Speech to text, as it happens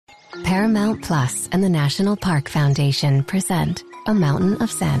Paramount Plus and the National Park Foundation present A Mountain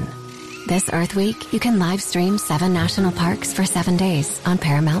of Zen. This Earth Week, you can live stream 7 national parks for 7 days on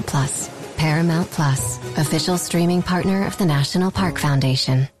Paramount Plus. Paramount Plus, official streaming partner of the National Park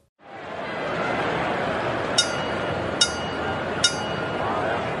Foundation.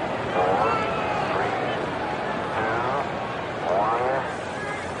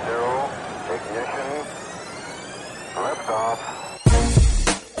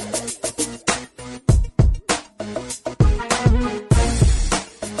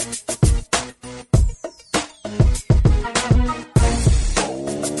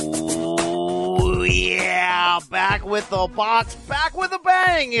 With the box, back with a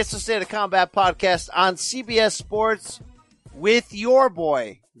bang. It's the State of Combat podcast on CBS Sports with your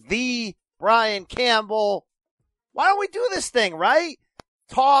boy, the Brian Campbell. Why don't we do this thing, right?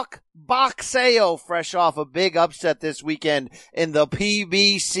 Talk boxeo, fresh off a big upset this weekend in the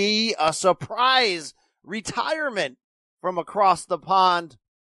PBC, a surprise retirement from across the pond,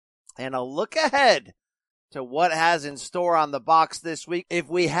 and a look ahead to what has in store on the box this week. If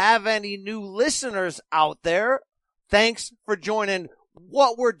we have any new listeners out there, thanks for joining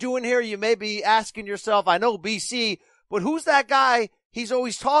what we're doing here. You may be asking yourself, I know BC, but who's that guy he's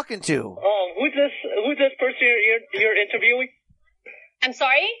always talking to? Who's this person you're interviewing? I'm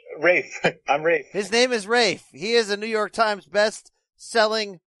sorry? Rafe. I'm Rafe. His name is Rafe. He is a New York Times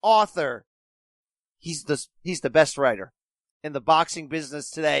best-selling author. He's the best writer in the boxing business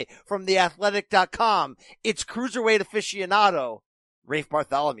today. From theathletic.com, it's cruiserweight aficionado, Rafe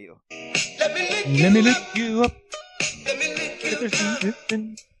Bartholomew. Let me lift you up. Let me lift you up.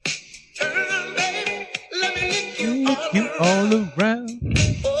 Turn, baby. Let me lift you all around.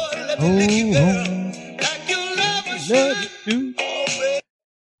 Oh, let me lift you down. Like you love it do.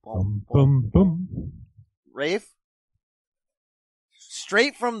 Boom, boom, boom. Rafe?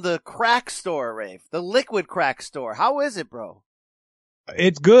 Straight from the crack store, Rafe. The liquid crack store. How is it, bro?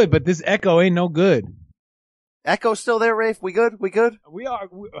 It's good, but this echo ain't no good. Echo still there, Rafe? We good? We good? We are.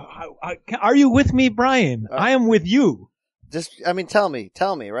 Are you with me, Brian? I am with you. Tell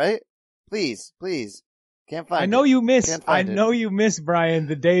me, right? Please. Can't find it. I know you miss, Brian,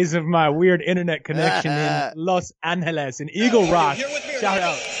 the days of my weird internet connection in Los Angeles, in Eagle Rock. Shout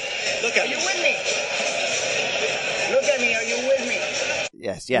out. Look at me. Are you with me? Look at me. Are you with me?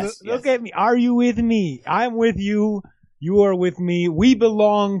 Yes. Look at me. Are you with me? I'm with you. You are with me. We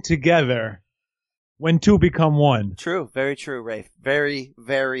belong together. When two become one. True. Very true, Rafe. Very,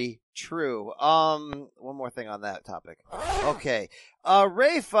 very true. One more thing on that topic. Okay.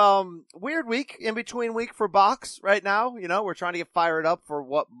 Rafe, weird week, in between week for box right now. You know, we're trying to get fired up for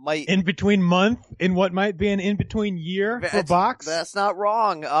what might. In between month, in what might be an in between year for box. That's not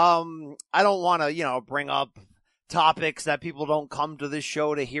wrong. I don't want to, bring up topics that people don't come to this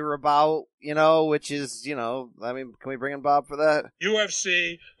show to hear about, which is, can we bring in Bob for that?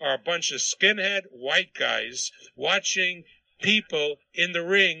 UFC are a bunch of skinhead white guys watching people in the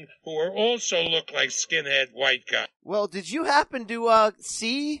ring who are also look like skinhead white guys. Well, did you happen to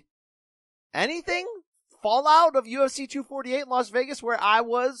see anything? Fallout of UFC 248 in Las Vegas, where I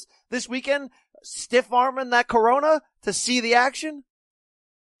was this weekend, stiff-arming that Corona to see the action?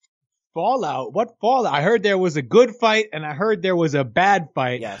 Fallout? What fallout? I heard there was a good fight and I heard there was a bad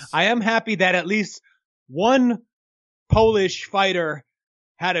fight. Yes. I am happy that at least one Polish fighter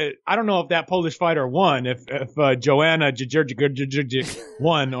had I don't know if that Polish fighter won, if Joanna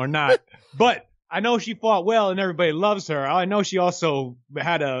won or not, but I know she fought well and everybody loves her. I know she also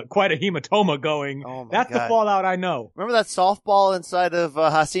had quite a hematoma going. Oh my That's God. The fallout I know. Remember that softball inside of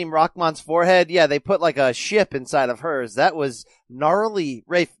Hasim Rahman's forehead? Yeah, they put like a ship inside of hers. That was gnarly.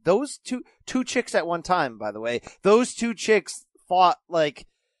 Rafe, those two chicks at one time, by the way, those two chicks fought like,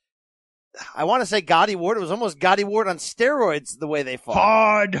 I want to say Gotti Ward. It was almost Gotti Ward on steroids the way they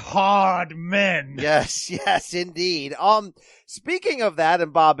fought. Hard men. Yes, indeed. Speaking of that,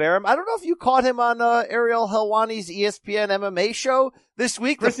 and Bob Arum, I don't know if you caught him on Ariel Helwani's ESPN MMA show this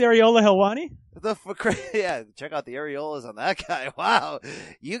week. Chris Ariola Helwani? Yeah, check out the areolas on that guy. Wow,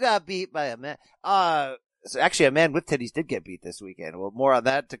 you got beat by a man. So actually, a man with titties did get beat this weekend. Well, more on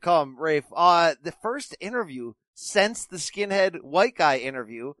that to come, Rafe. The first interview since the skinhead white guy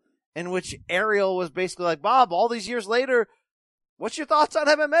interview, in which Ariel was basically like, Bob, all these years later, what's your thoughts on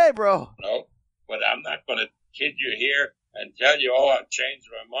MMA, bro? No, but I'm not going to kid you here and tell you, I've changed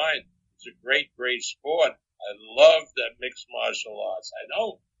my mind. It's a great, great sport. I love that mixed martial arts. I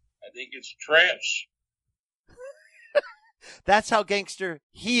know. I think it's trash. That's how gangster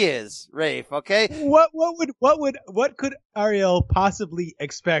he is, Rafe. Okay. What could Ariel possibly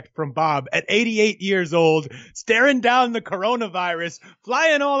expect from Bob at 88 years old, staring down the coronavirus,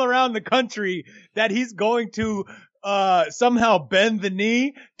 flying all around the country, that he's going to somehow bend the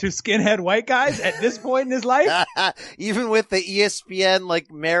knee to skinhead white guys at this point in his life? Even with the ESPN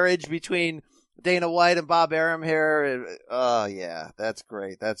like marriage between Dana White and Bob Arum here. Oh, yeah, that's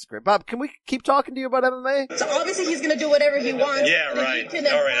great. That's great. Bob, can we keep talking to you about MMA? So obviously he's going to do whatever he wants. Yeah, right.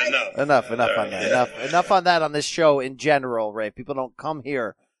 All right, Enough on that. Enough on that on this show in general, Ray. People don't come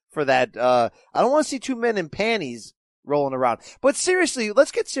here for that. I don't want to see two men in panties rolling around. But seriously,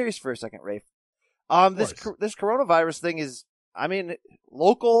 let's get serious for a second, Ray. This coronavirus thing is, I mean,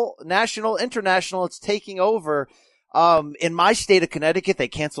 local, national, international, it's taking over. In my state of Connecticut, they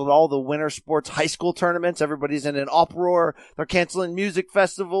canceled all the winter sports high school tournaments. Everybody's in an uproar. They're canceling music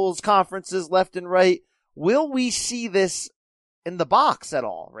festivals, conferences left and right. Will we see this in the box at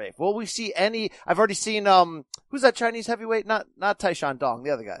all, Rafe? Will we see any? I've already seen, who's that Chinese heavyweight? Not Taishan Dong,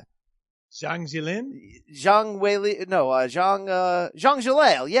 the other guy. Zhang Jilin? Zhang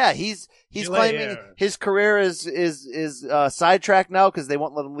Zhilei. Yeah, he's claiming his career is sidetracked now because they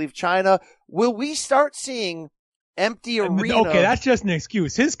won't let him leave China. Will we start seeing empty arena? Okay, that's just an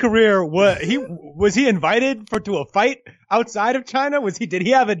excuse. His career was he invited to a fight outside of China? Did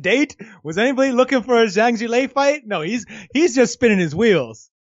he have a date? Was anybody looking for a Zhang Jilei fight? No, he's just spinning his wheels.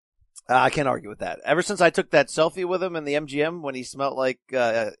 I can't argue with that. Ever since I took that selfie with him in the MGM when he smelled like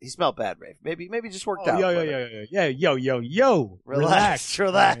he smelled bad, Rafe. Maybe just worked out. Yo. Relax.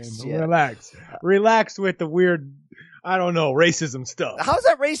 Relax with the weird, I don't know, racism stuff. How's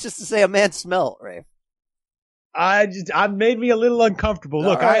that racist to say a man smell, Rafe? I made me a little uncomfortable.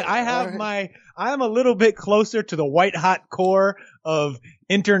 Look, right, I am a little bit closer to the white hot core of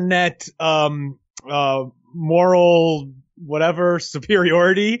internet, moral, whatever,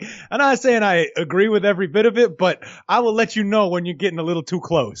 superiority. I'm not saying I agree with every bit of it, but I will let you know when you're getting a little too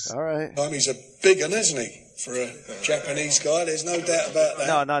close. All right. He's a big one, isn't he? For a Japanese guy, there's no doubt about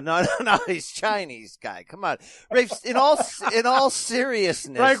that. No, he's Chinese guy. Come on. Rafe, in all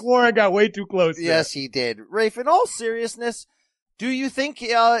seriousness. Frank Warren got way too close there. Yes, he did. Rafe, in all seriousness, do you think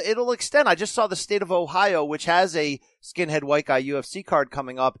it'll extend? I just saw the state of Ohio, which has a skinhead white guy UFC card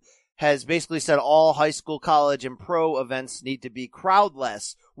coming up, has basically said all high school, college, and pro events need to be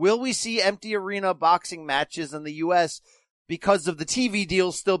crowdless. Will we see empty arena boxing matches in the U.S. because of the TV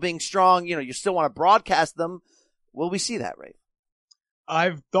deals still being strong? You know, you still want to broadcast them. Will we see that, Ray?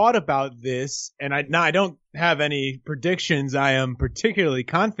 I've thought about this, and I don't have any predictions I am particularly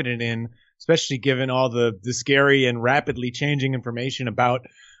confident in, especially given all the scary and rapidly changing information about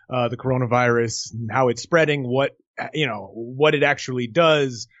the coronavirus, how it's spreading, what it actually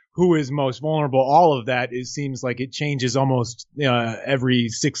does, who is most vulnerable. All of that seems like it changes almost every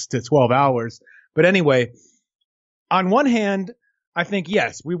 6 to 12 hours. But anyway, on one hand, I think,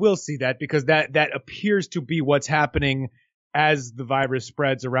 yes, we will see that because that appears to be what's happening as the virus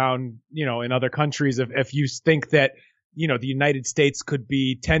spreads around, in other countries. If you think that, the United States could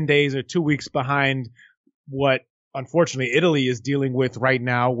be 10 days or 2 weeks behind what, unfortunately, Italy is dealing with right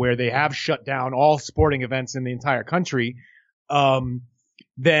now, where they have shut down all sporting events in the entire country,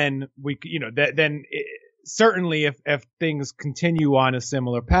 then certainly if things continue on a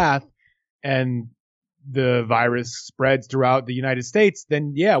similar path and the virus spreads throughout the United States,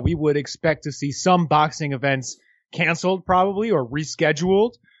 then yeah, we would expect to see some boxing events canceled probably or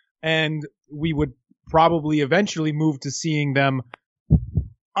rescheduled, and we would probably eventually move to seeing them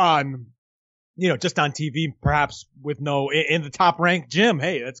on, just on TV, perhaps with in the top ranked gym.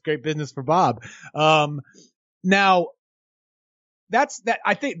 Hey, that's great business for Bob. Now that's that,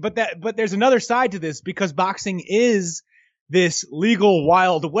 I think, but there's another side to this, because boxing is this legal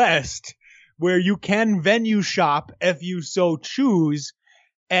Wild West where you can venue shop if you so choose.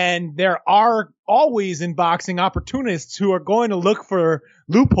 And there are always in boxing opportunists who are going to look for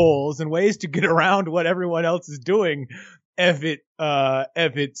loopholes and ways to get around what everyone else is doing if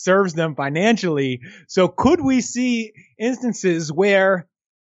it serves them financially. So could we see instances where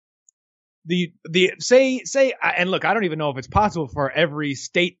say, and look, I don't even know if it's possible for every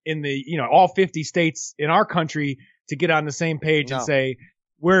state in all 50 states in our country to get on the same page and say,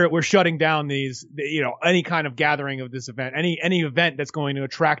 we're shutting down these, any kind of gathering of this event, any event that's going to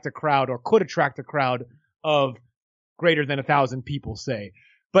attract a crowd or could attract a crowd of greater than 1,000 people, say.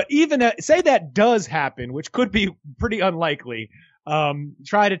 But even say that does happen, which could be pretty unlikely.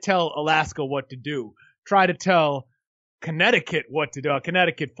 Try to tell Alaska what to do. Try to tell Connecticut what to do.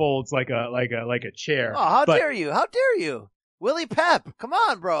 Connecticut folds like a chair. Oh, how dare you? How dare you? Willie Pep. Come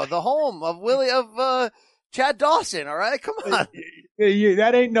on, bro. The home of Chad Dawson, all right? Come on.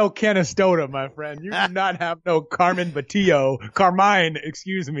 That ain't no Canastota, my friend. You do not have no Carmine, Batillo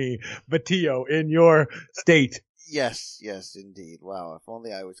in your state. Yes, indeed. Wow, if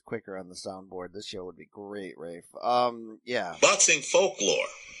only I was quicker on the soundboard, this show would be great, Rafe. Yeah. Boxing folklore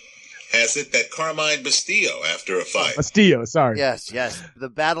has it that Carmine Bastillo, after a fight. Bastillo, sorry. Yes. The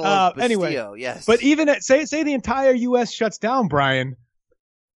Battle of Bastillo, anyway, yes. But even say the entire U.S. shuts down, Brian,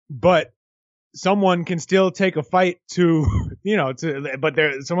 but someone can still take a fight to,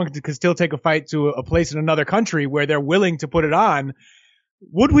 someone can still take a fight to a place in another country where they're willing to put it on.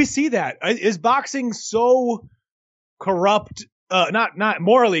 Would we see that? Is boxing so corrupt? Not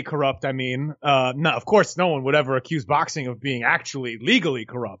morally corrupt. I mean, no, of course, no one would ever accuse boxing of being actually legally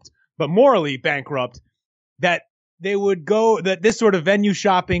corrupt, but morally bankrupt. That they would that this sort of venue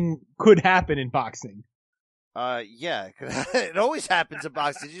shopping could happen in boxing. Yeah, it always happens in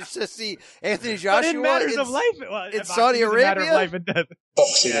boxing. Did you just see Anthony Joshua? But in matters of life, in Saudi Arabia, matter of life and death.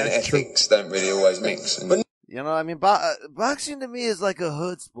 Boxing and ethics don't really always mix. You know, I mean, boxing to me is like a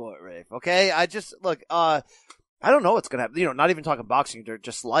hood sport, Rafe. Okay, I just look. I don't know what's gonna happen. You know, not even talking boxing,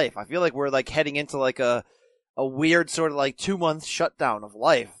 just life. I feel like we're like heading into like a weird sort of like 2-month shutdown of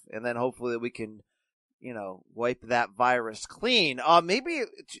life, and then hopefully we can, wipe that virus clean. Maybe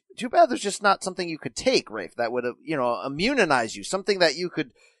too bad there's just not something you could take, Rafe, that would, immunize you. Something that you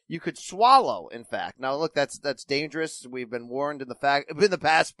could swallow. In fact, now look, that's dangerous. We've been warned in the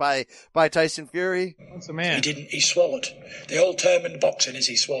past by Tyson Fury. What's the man? He swallowed. The old term in boxing is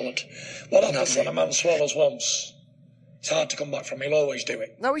he swallowed. What happens when a man swallows once? It's hard to come back from. He'll always do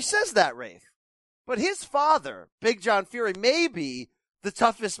it. Now he says that, Rafe, but his father, Big John Fury, may be the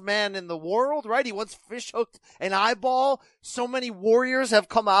toughest man in the world, right? He once fish hooked an eyeball. So many warriors have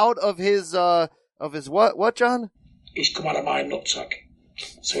come out of his what, John? He's come out of my nutsack.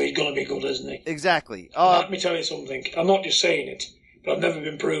 So he's gonna be good, isn't he? Exactly. Let me tell you something. I'm not just saying it, but I've never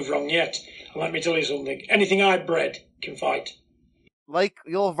been proved wrong yet. And let me tell you something. Anything I bred can fight. Like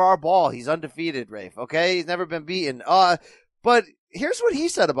LeVar Ball, he's undefeated, Rafe. Okay? He's never been beaten. But here's what he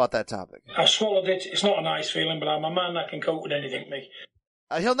said about that topic. I swallowed it. It's not a nice feeling, but I'm a man that can cope with anything, me.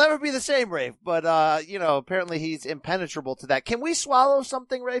 He'll never be the same, Rafe, but, apparently he's impenetrable to that. Can we swallow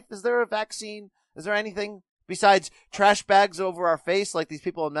something, Rafe? Is there a vaccine? Is there anything besides trash bags over our face like these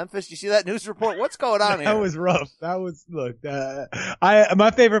people in Memphis? You see that news report? What's going on here? That was rough. My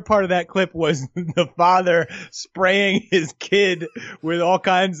favorite part of that clip was the father spraying his kid with all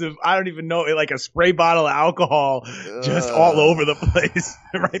kinds of, I don't even know, like a spray bottle of alcohol just all over the place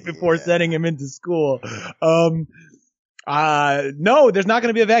right before sending him into school. No, there's not going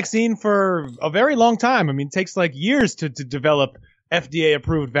to be a vaccine for a very long time. I mean, it takes like years to develop FDA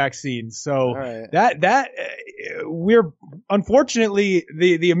approved vaccines. So that we're unfortunately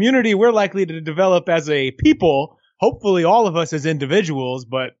the immunity we're likely to develop as a people, hopefully all of us as individuals,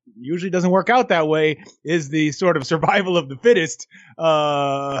 but usually doesn't work out that way, is the sort of survival of the fittest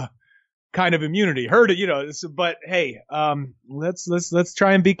kind of immunity. But hey, let's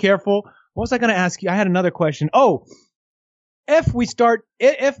try and be careful. What was I going to ask you? I had another question. Oh, if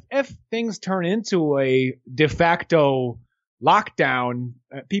things turn into a de facto lockdown,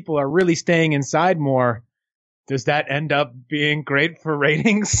 people are really staying inside more, does that end up being great for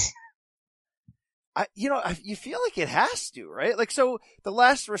ratings? You feel like it has to, right? Like, so the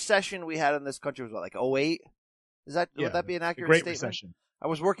last recession we had in this country was what, like 2008? Would that be an accurate statement? Recession. I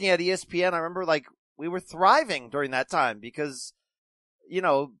was working at ESPN. I remember like we were thriving during that time because,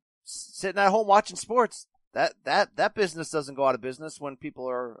 sitting at home watching sports, that business doesn't go out of business when people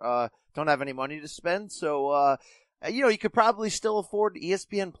are, don't have any money to spend. So, you could probably still afford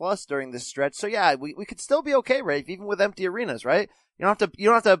ESPN Plus during this stretch. So yeah, we could still be okay, Rafe, even with empty arenas, right? You don't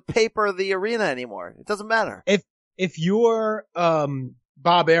have to paper the arena anymore. It doesn't matter. If you're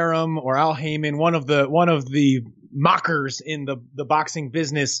Bob Arum or Al Heyman, one of the mockers in the boxing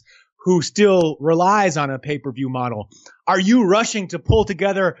business who still relies on a pay-per-view model, are you rushing to pull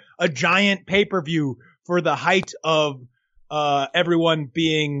together a giant pay-per-view for the height of everyone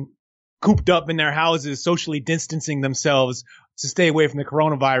being cooped up in their houses, socially distancing themselves to stay away from the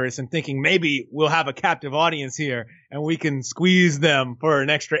coronavirus, and thinking maybe we'll have a captive audience here and we can squeeze them for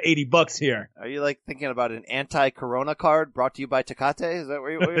an extra $80 here? Are you like thinking about an anti-corona card brought to you by Tecate? Is that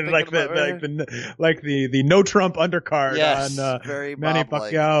what you're thinking about? Like the no Trump undercard on very Manny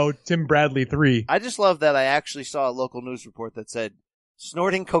Pacquiao, Tim Bradley 3. I just love that I actually saw a local news report that said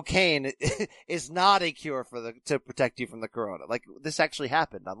snorting cocaine is not a cure to protect you from the corona. Like, this actually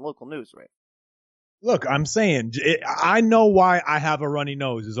happened on local news, right? Look, I'm saying, I know why I have a runny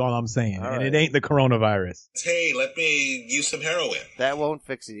nose is all I'm saying. All and right. it ain't the coronavirus. Hey, let me use some heroin. That won't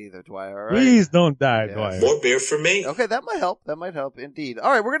fix it either, Dwyer. All right. Please don't die, Yes. Dwyer. More beer for me. Okay, that might help. That might help indeed.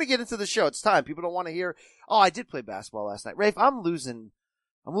 All right, we're gonna get into the show. It's time. People don't want to hear. Oh, I did play basketball last night, Rafe. I'm losing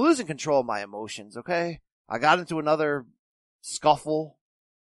control of my emotions. Okay, I got into another scuffle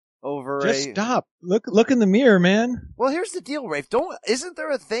over Just stop. Look in the mirror, man. Well, here's the deal, Rafe. Isn't there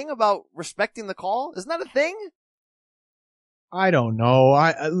a thing about respecting the call? Isn't that a thing? I don't know.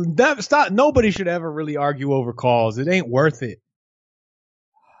 Stop. Nobody should ever really argue over calls. It ain't worth it.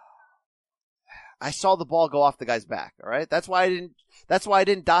 I saw the ball go off the guy's back. All right, that's why I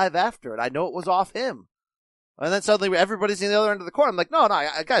didn't dive after it. I know it was off him. And then suddenly everybody's in the other end of the court. I'm like, no,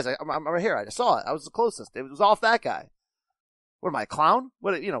 guys, I'm right here. I saw it. I was the closest. It was off that guy. What am I, a clown?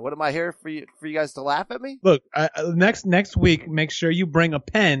 What am I here for you guys to laugh at me? Look, next week, make sure you bring a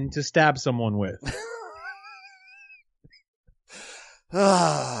pen to stab someone with.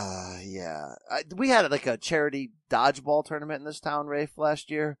 Yeah. We had like a charity dodgeball tournament in this town, Rafe,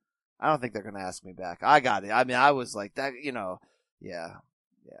 last year. I don't think they're going to ask me back. I got it. I mean, I was like that, yeah.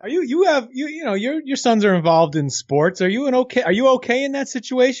 Are your sons are involved in sports. Are you okay in that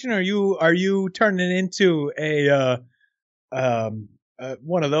situation? Are you turning into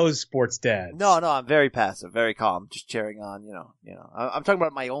one of those sports dads? No, I'm very passive, very calm, just cheering on, I'm talking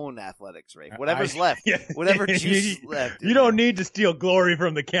about my own athletics, Rafe. Whatever's left, whatever juice is left. You don't need to steal glory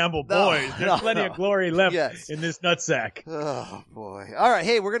from the Campbell boys. There's plenty of glory left in this nutsack. Oh boy. All right.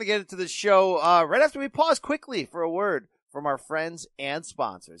 Hey, we're going to get into the show, right after we pause quickly for a word from our friends and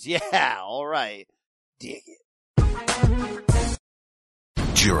sponsors. Yeah. All right. Dig it.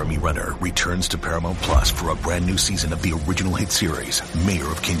 Jeremy Renner returns to Paramount Plus for a brand new season of the original hit series, Mayor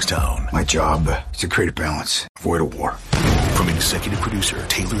of Kingstown. My job is to create a balance, avoid a war. From executive producer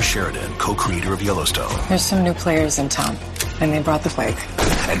Taylor Sheridan, co-creator of Yellowstone. There's some new players in town, and they brought the plague.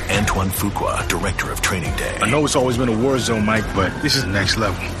 And Antoine Fuqua, director of Training Day. I know it's always been a war zone, Mike, but this is next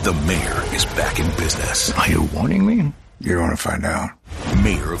level. The mayor is back in business. Are you warning me? You're going to find out.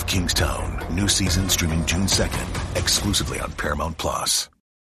 Mayor of Kingstown. New season streaming June 2nd, exclusively on Paramount Plus.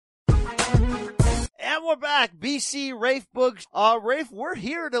 And we're back. BC, Rafe Boogs. Rafe, we're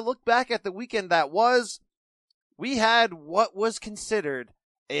here to look back at the weekend that was. We had what was considered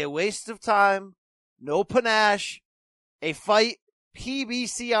a waste of time, no panache, a fight,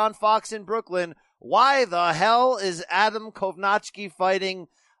 PBC on Fox in Brooklyn. Why the hell is Adam Kovnatski fighting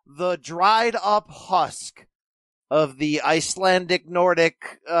the dried up husk of the Icelandic,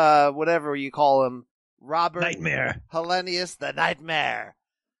 Nordic, whatever you call him, Robert Nightmare Hellenius, the Nightmare?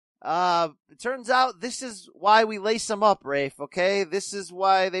 It turns out this is why we lace them up, Rafe, okay? This is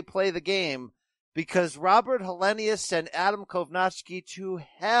why they play the game. Because Robert Hellenius sent Adam Kovnatski to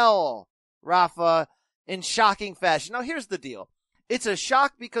hell, Rafa, in shocking fashion. Now, here's the deal. It's a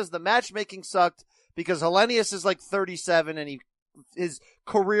shock because the matchmaking sucked, because Hellenius is like 37 and his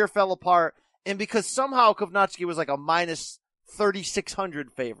career fell apart, and because somehow Kovnatski was like a minus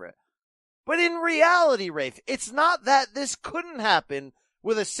 3,600 favorite. But in reality, Rafe, it's not that this couldn't happen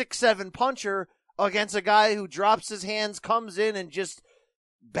with a 6'7" puncher against a guy who drops his hands, comes in, and just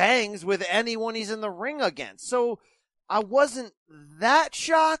bangs with anyone he's in the ring against. So I wasn't that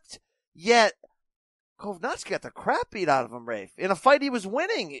shocked, yet Kovnatski got the crap beat out of him, Rafe. In a fight he was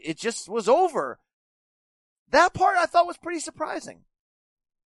winning, it just was over. That part I thought was pretty surprising.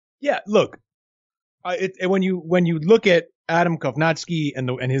 Yeah, look, when you look at Adam Kovnatski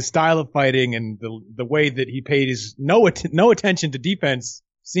and his style of fighting and the way that he paid his no attention to defense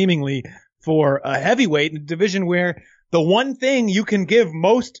seemingly for a heavyweight in a division where the one thing you can give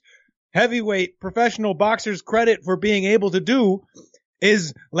most heavyweight professional boxers credit for being able to do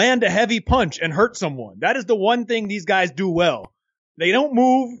is land a heavy punch and hurt someone. That is the one thing these guys do well. They don't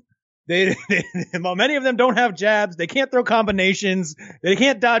move. Many of them don't have jabs. They can't throw combinations. They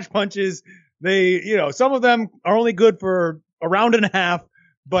can't dodge punches. Some of them are only good for a round and a half,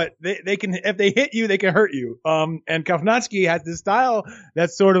 but they can, if they hit you, they can hurt you. And Kovnatski had this style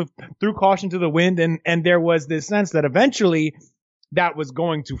that sort of threw caution to the wind, and there was this sense that eventually that was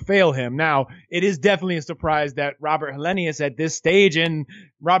going to fail him. Now, it is definitely a surprise that Robert Hellenius at this stage in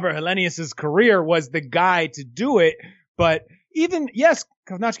Robert Hellenius's career was the guy to do it. But yes,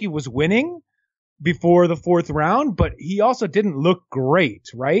 Kovnatski was winning before the fourth round, but he also didn't look great,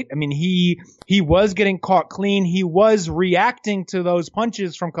 right? I mean, he was getting caught clean. He was reacting to those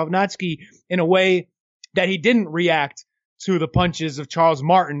punches from Kovnatski in a way that he didn't react to the punches of Charles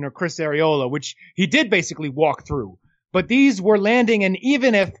Martin or Chris Arreola, which he did basically walk through. But these were landing, and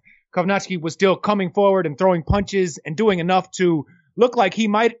even if Kovnatski was still coming forward and throwing punches and doing enough to looked like he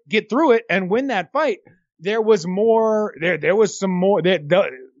might get through it and win that fight, there was more. There was some more. The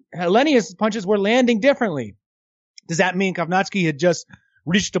Helenius punches were landing differently. Does that mean Kovnatski had just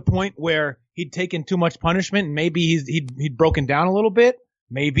reached a point where he'd taken too much punishment and maybe he'd broken down a little bit?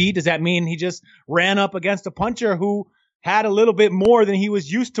 Maybe. Does that mean he just ran up against a puncher who had a little bit more than he was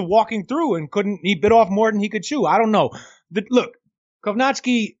used to walking through and he bit off more than he could chew? I don't know. Look,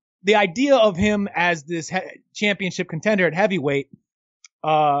 Kovnatski, the idea of him as this championship contender at heavyweight,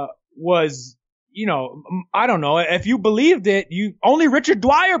 was, I don't know. If you believed it, only Richard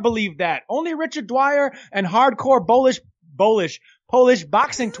Dwyer believed that. Only Richard Dwyer and hardcore Polish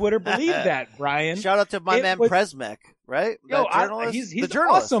boxing Twitter believed that, Brian. Shout out to my man Presmek, right? He's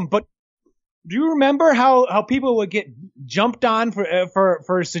awesome. But do you remember how people would get jumped on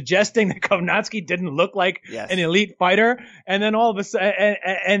for suggesting that Kovnatski didn't look like an elite fighter? And then all of a sudden,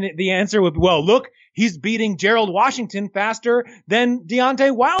 and the answer would be, well, look, he's beating Gerald Washington faster than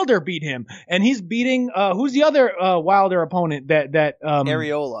Deontay Wilder beat him. And he's beating, who's the other, Wilder opponent that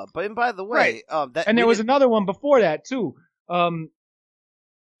Areola. But by the way, right. And there was another one before that too.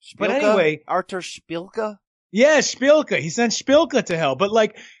 But anyway. Artur Szpilka? Yeah, Szpilka. He sent Szpilka to hell. But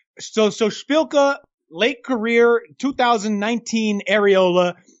so Szpilka, late career, 2019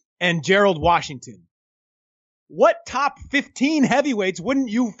 Areola, and Gerald Washington. What top 15 heavyweights wouldn't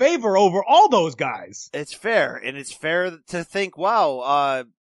you favor over all those guys? It's fair. And it's fair to think, wow,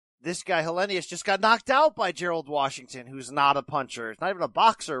 this guy Helenius just got knocked out by Gerald Washington, who's not a puncher. He's not even a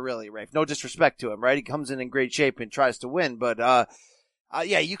boxer, really, Rafe. No disrespect to him, right? He comes in great shape and tries to win. But,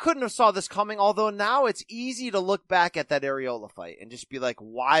 you couldn't have saw this coming, although now it's easy to look back at that Areola fight and just be like,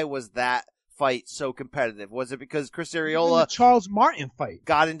 why was that fight so competitive? Was it because Chris Areola, the Charles Martin fight,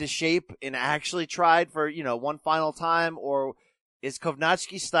 got into shape and actually tried for, one final time? Or is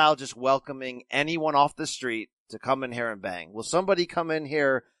Kovnatski's style just welcoming anyone off the street to come in here and bang? Will somebody come in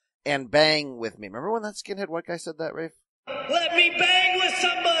here and bang with me? Remember when that skinhead white guy said that, Rafe? Let me bang with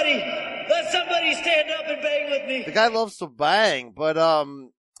somebody! Let somebody stand up and bang with me! The guy loves to bang, but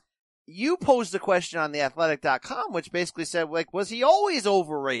you posed a question on theathletic.com which basically said, was he always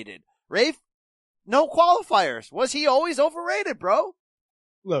overrated? Rafe, no qualifiers. Was he always overrated, bro?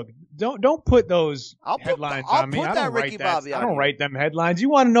 Look, don't put those headlines on me. I don't write that. I don't write them headlines. You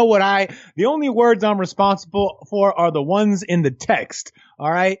want to know what the only words I'm responsible for are the ones in the text.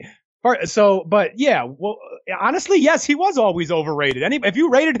 All right. So, but yeah, well, honestly, yes, he was always overrated. If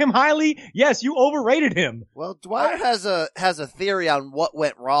you rated him highly, yes, you overrated him. Well, Dwyer has a theory on what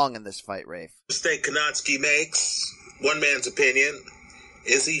went wrong in this fight, Rafe. The mistake Kovnatski makes, one man's opinion,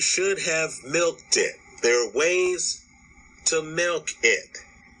 is he should have milked it. There are ways to milk it.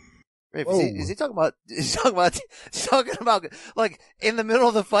 Rafe, is he talking about like in the middle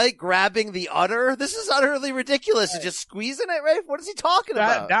of the fight grabbing the udder? This is utterly ridiculous. He's just squeezing it, Rafe? What is he talking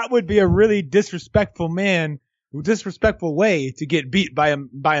about? That would be a really disrespectful way to get beat by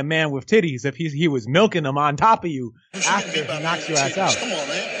a man with titties if he was milking them on top of you after he knocks your ass out. Come on,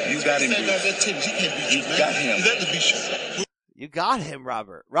 man. You got him. You got him. You got him,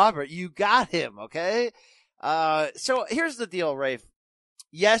 Robert. Robert, you got him, okay? So here's the deal, Rafe.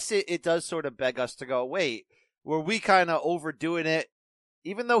 Yes, it does sort of beg us to go, wait, were we kind of overdoing it?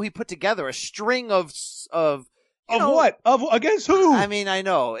 Even though he put together a string of what? Against who? I mean, I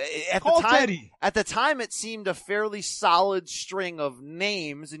know. At the time, it seemed a fairly solid string of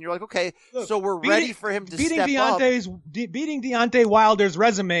names, and you're like, okay, look, so we're ready for him to step up. Beating Deontay Wilder's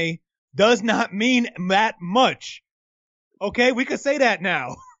resume does not mean that much. Okay, we could say that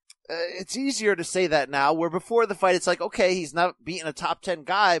now. It's easier to say that now, where before the fight, it's like, okay, he's not beating a top 10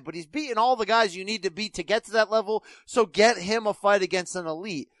 guy, but he's beating all the guys you need to beat to get to that level, so get him a fight against an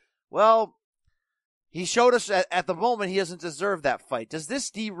elite. Well, he showed us at the moment he doesn't deserve that fight. Does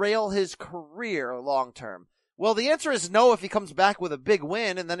this derail his career long term? Well, the answer is no if he comes back with a big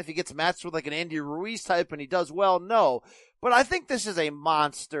win, and then if he gets matched with like an Andy Ruiz type and he does well, no. But I think this is a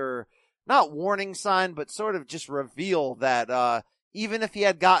monster, not warning sign, but sort of just reveal that, even if he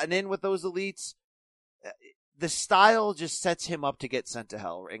had gotten in with those elites, the style just sets him up to get sent to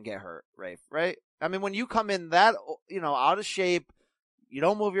hell and get hurt, Rafe, right? I mean, when you come in that, out of shape, you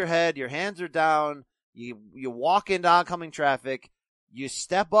don't move your head, your hands are down, you walk into oncoming traffic, you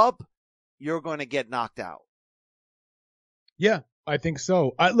step up, you're going to get knocked out. Yeah, I think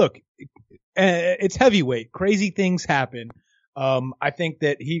so. Look, it's heavyweight. Crazy things happen. I think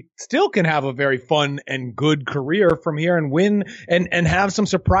that he still can have a very fun and good career from here and win and have some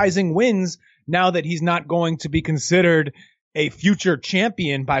surprising wins now that he's not going to be considered a future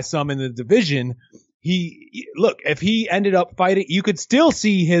champion by some in the division. If he ended up fighting, you could still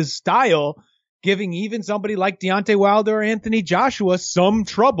see his style giving even somebody like Deontay Wilder or Anthony Joshua some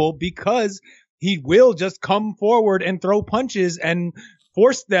trouble because he will just come forward and throw punches and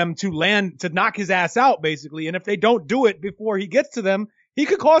force them to knock his ass out, basically. And if they don't do it before he gets to them, he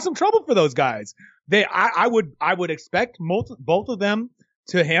could cause some trouble for those guys. I would expect both of them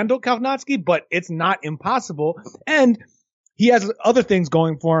to handle Kovnatski, but it's not impossible. And he has other things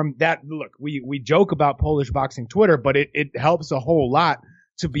going for him that, look, we joke about Polish boxing Twitter, but it helps a whole lot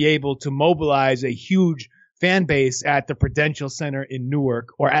to be able to mobilize a huge fan base at the Prudential Center in Newark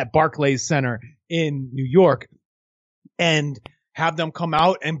or at Barclays Center in New York and have them come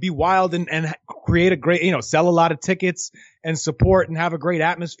out and be wild and create a great, sell a lot of tickets and support and have a great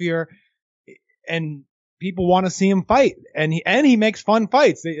atmosphere. And people want to see him fight, and he makes fun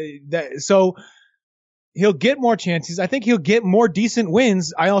fights. So he'll get more chances. I think he'll get more decent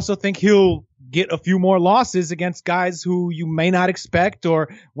wins. I also think he'll get a few more losses against guys who you may not expect, or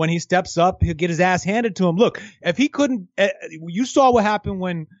when he steps up, he'll get his ass handed to him. Look, if he couldn't, you saw what happened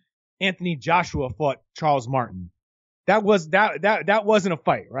when Anthony Joshua fought Charles Martin. That wasn't a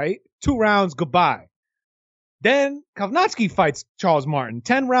fight, right? 2 rounds, goodbye. Then Kovnatski fights Charles Martin.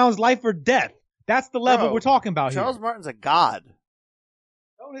 10 rounds, life or death. That's the level we're talking about Charles here. Martin's a god.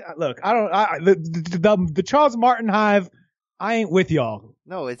 Look, the Charles Martin hive, I ain't with y'all.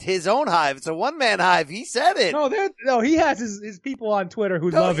 No, it's his own hive. It's a one-man hive. He said it. No, he has his people on Twitter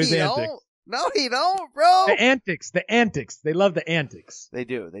who love his antics. No, he don't, bro. The antics. They love the antics. They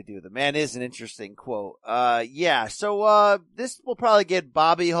do. The man is an interesting quote. Yeah. So, this will probably get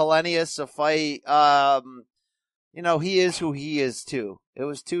Bobby Hellenius a fight. He is who he is too. It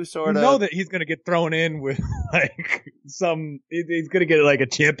was too sort of. You know that he's going to get thrown in with he's going to get like a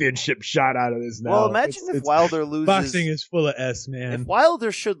championship shot out of this now. Well, imagine if Wilder loses. Boxing is full of S, man. If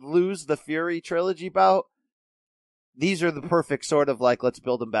Wilder should lose the Fury trilogy bout, these are the perfect sort of like, let's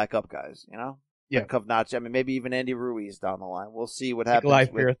build them back up, guys, Yeah. Like Kovnatski. I mean, maybe even Andy Ruiz down the line. We'll see what happens.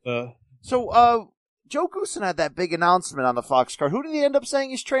 So, Joe Goosen had that big announcement on the Fox card. Who did he end up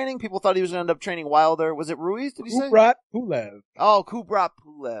saying he's training? People thought he was going to end up training Wilder. Was it Ruiz, did he say? Kubrat Pulev. Oh, Kubrat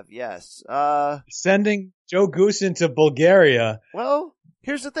Pulev, yes. Sending Joe Goosen to Bulgaria. Well,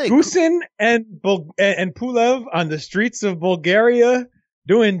 here's the thing. Goosen and Pulev on the streets of Bulgaria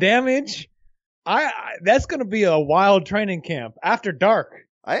doing damage. That's going to be a wild training camp after dark.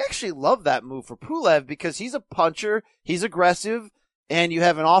 I actually love that move for Pulev because he's a puncher, he's aggressive, and you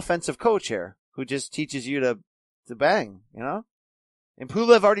have an offensive coach here who just teaches you to bang, And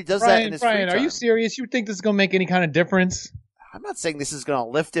Pulev already does that in his free time. Are you serious? You think this is going to make any kind of difference? I'm not saying this is going to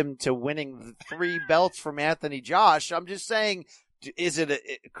lift him to winning 3 belts from Anthony Josh. I'm just saying,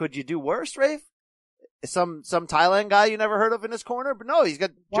 could you do worse, Rafe? Some Thailand guy you never heard of in his corner? But no, he's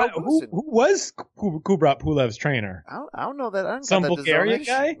got Joe Goosen. Who was Kubrat Pulev's trainer? I don't know that. I don't Some that Bulgarian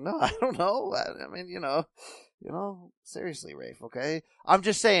guy? No, I don't know. I mean, seriously, Rafe, okay? I'm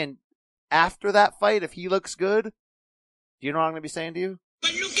just saying, after that fight, if he looks good, do you know what I'm going to be saying to you?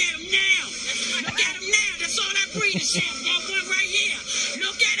 But look at him now. Look at him now. That's all I breathe is that one right here.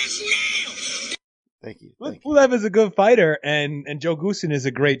 Look at us now. Thank you. Pulev is a good fighter, and Joe Goosen is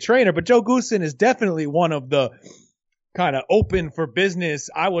a great trainer, but Joe Goosen is definitely one of the kind of open for business,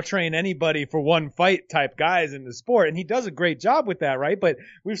 I will train anybody for one fight type guys in the sport, and he does a great job with that, right? But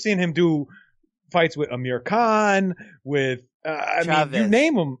we've seen him do fights with Amir Khan, with I mean, you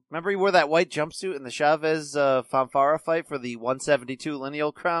name them. Remember he wore that white jumpsuit in the Chavez Fanfara fight for the 172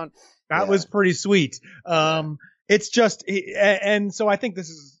 lineal crown? That was pretty sweet. It's just, and so I think this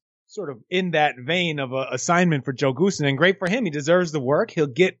is sort of in that vein of a assignment for Joe Goosen, and great for him. He deserves the work. He'll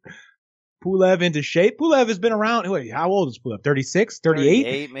get Pulev into shape. Pulev has been around. Wait, how old is Pulev? 36, 38?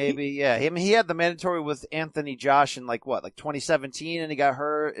 38 maybe. Yeah. I mean, he had the mandatory with Anthony Josh in like 2017, and he got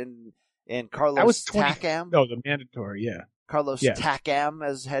hurt, and Carlos Takam. No, the mandatory, yeah. Carlos Takam,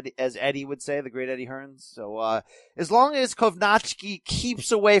 as Eddie would say, the great Eddie Hearns. So, as long as Kovnatski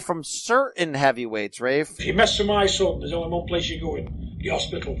keeps away from certain heavyweights, Rafe. If you mess with my son, there's only one place you go in. The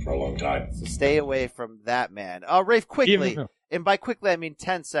hospital for a long time. So stay away from that man. Rafe, quickly. And by quickly, I mean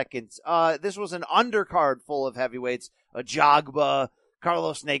 10 seconds. This was an undercard full of heavyweights. Jagba,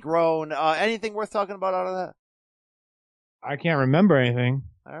 Carlos Negron. Anything worth talking about out of that? I can't remember anything.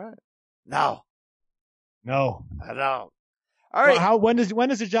 All right. No. I don't. All right. Well, when does the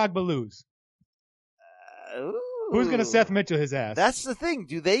Jagba lose? Who's going to Seth Mitchell his ass? That's the thing.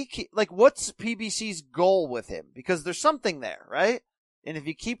 Do they keep, what's PBC's goal with him? Because there's something there, right? And if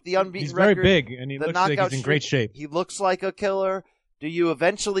you keep the unbeaten record, he's very big, and he looks like he's in great shape. He looks like a killer. Do you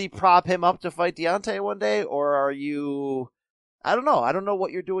eventually prop him up to fight Deontay one day, or are you? I don't know. I don't know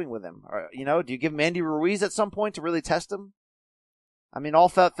what you're doing with him. Or, do you give him Andy Ruiz at some point to really test him? I mean, all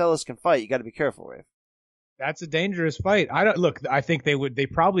fat fellas can fight. You got to be careful, Rafe. That's a dangerous fight. I think they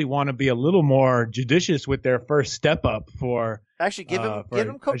probably want to be a little more judicious with their first step up for. Actually, give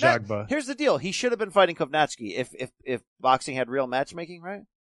him Kovnat. Here's the deal. He should have been fighting Kovnatsky if boxing had real matchmaking, right?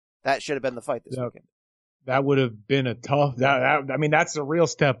 That should have been the fight this weekend. That would have been a tough. That's a real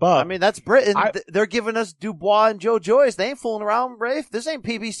step up. I mean, that's Britain. They're giving us Dubois and Joe Joyce. They ain't fooling around, Rafe. This ain't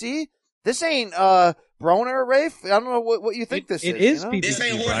PBC. This ain't Broner, Rafe. I don't know what you think this is. It is PBC. This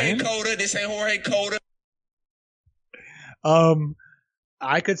ain't Jorge Cota. This ain't Jorge Cota.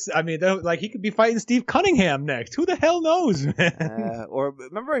 He could be fighting Steve Cunningham next. Who the hell knows, man? Or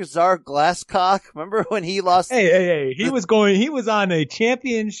remember Czar Glasscock? Remember when he lost? Hey. He was on a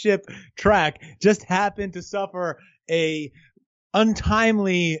championship track, just happened to suffer a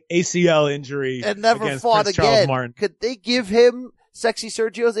untimely ACL injury and never fought Prince again. Charles Martin. Could they give him Sexy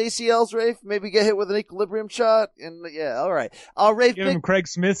Sergio's ACLs, Rafe? Maybe get hit with an equilibrium shot? And yeah, all right. Rafe, give him Craig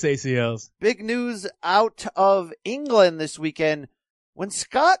Smith's ACLs. Big news out of England this weekend when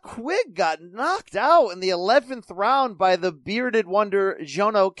Scott Quigg got knocked out in the 11th round by the bearded wonder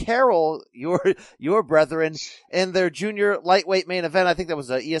Jono Carroll, your brethren, in their junior lightweight main event. I think that was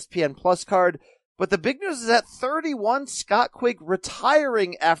a ESPN Plus card. But the big news is at 31, Scott Quigg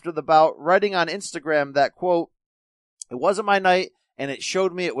retiring after the bout, writing on Instagram that, quote, "It wasn't my night, and it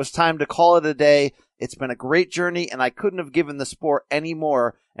showed me it was time to call it a day. It's been a great journey, and I couldn't have given the sport any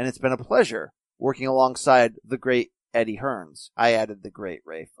more, and it's been a pleasure working alongside the great Eddie Hearns." I added the great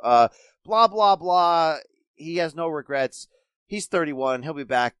Rafe. Blah, blah, blah. He has no regrets. He's 31. He'll be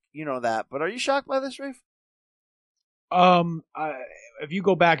back. You know that. But are you shocked by this, Rafe? If you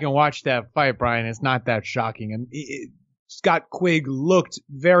go back and watch that fight, Brian, it's not that shocking. And Scott Quigg looked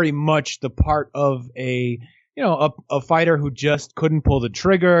very much the part of a fighter who just couldn't pull the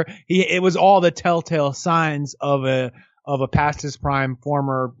trigger. It was all the telltale signs of a past his prime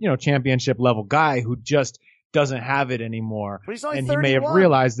former, championship level guy who just doesn't have it anymore. But he's only and 31. He may have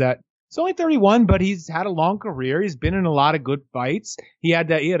realized that. He's only 31, but he's had a long career. He's been in a lot of good fights. He had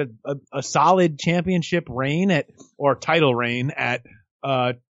a solid championship reign or title reign at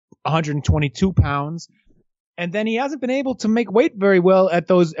 122 pounds. And then he hasn't been able to make weight very well at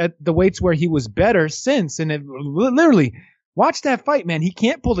the weights where he was better since. And literally, watch that fight, man. He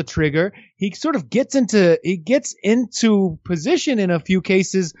can't pull the trigger. He sort of gets into position in a few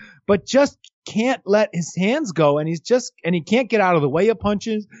cases, but just can't let his hands go. And he can't get out of the way of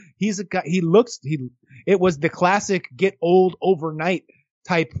punches. He's a guy. It was the classic get old overnight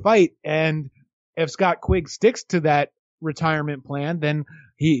type fight. And if Scott Quigg sticks to that retirement plan, then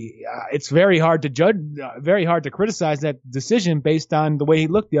it's very hard to judge, very hard to criticize that decision based on the way he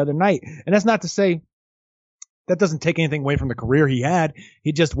looked the other night. And that's not to say that doesn't take anything away from the career he had.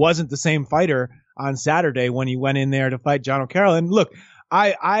 He just wasn't the same fighter on Saturday when he went in there to fight John O'Carroll. And look,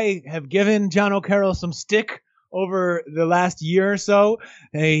 I have given John O'Carroll some stick over the last year or so,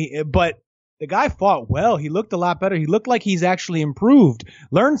 but the guy fought well. He looked a lot better. He looked like he's actually improved,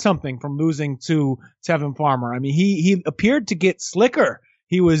 learned something from losing to Tevin Farmer. I mean, he appeared to get slicker.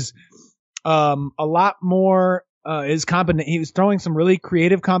 He was a lot more. He was throwing some really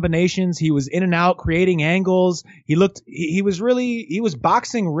creative combinations. He was in and out, creating angles. He was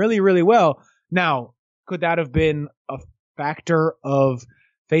boxing really, really well. Now, could that have been a factor of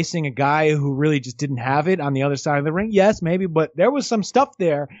facing a guy who really just didn't have it on the other side of the ring? Yes, maybe, but there was some stuff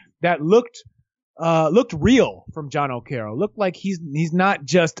there that looked real from John O'Carroll. Looked like he's not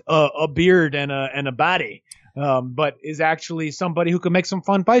just a beard and a body. But is actually somebody who can make some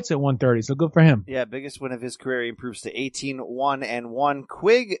fun fights at 130. So good for him. Yeah, biggest win of his career. He improves to 18-1-1.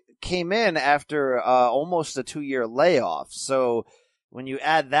 Quigg came in after almost a 2-year layoff. So when you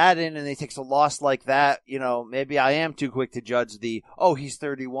add that in and he takes a loss like that, maybe I am too quick to judge he's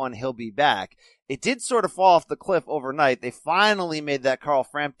 31, he'll be back. It did sort of fall off the cliff overnight. They finally made that Carl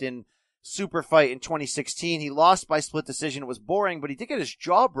Frampton super fight in 2016. He lost by split decision. It was boring, but he did get his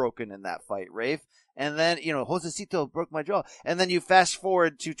jaw broken in that fight, Rafe. And then, Josecito broke my jaw. And then you fast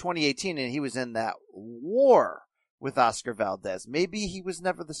forward to 2018 and he was in that war with Oscar Valdez. Maybe he was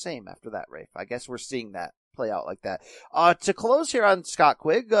never the same after that, Rafe. I guess we're seeing that play out like that. To close here on Scott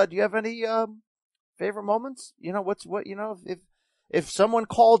Quigg, do you have any favorite moments? If someone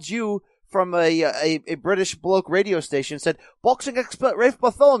called you from a British bloke radio station and said, boxing expert Rafe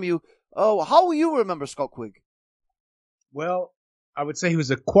Bartholomew, how will you remember Scott Quigg? Well, I would say he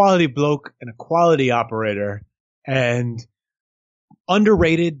was a quality bloke and a quality operator, and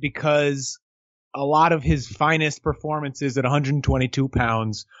underrated because a lot of his finest performances at 122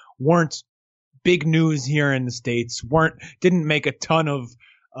 pounds weren't big news here in the States, didn't make a ton of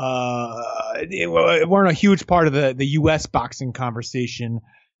weren't a huge part of the U.S. boxing conversation,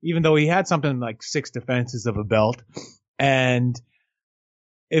 even though he had something like 6 defenses of a belt. And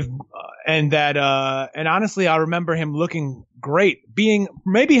honestly, I remember him looking great,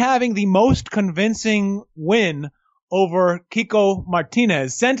 maybe having the most convincing win over Kiko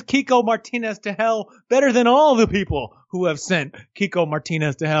Martinez. Sent Kiko Martinez to hell better than all the people who have sent Kiko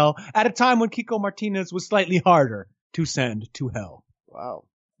Martinez to hell at a time when Kiko Martinez was slightly harder to send to hell. Wow.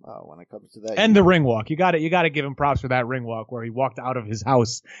 When it comes to that. And the ring walk. You got to give him props for that ring walk where he walked out of his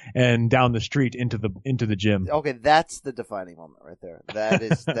house and down the street into the gym. Okay, that's the defining moment right there. That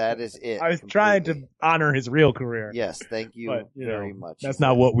is it. I was trying to honor his real career. Yes, thank you very much. That's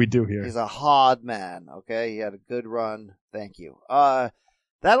not what we do here. He's a hard man, okay? He had a good run. Thank you.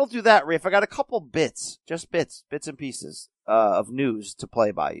 That'll do that, Rafe. I got a couple bits and pieces of news to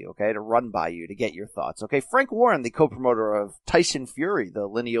play by you, okay, to run by you, to get your thoughts, okay? Frank Warren, the co-promoter of Tyson Fury, the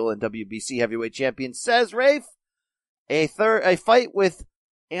lineal and WBC heavyweight champion, says, Rafe, a fight with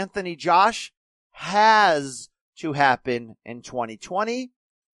Anthony Josh has to happen in 2020.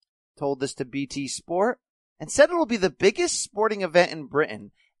 Told this to BT Sport and said it'll be the biggest sporting event in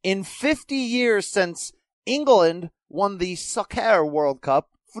Britain in 50 years since England won the Soccer World Cup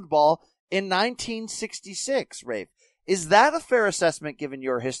football in 1966, Rafe. Is that a fair assessment given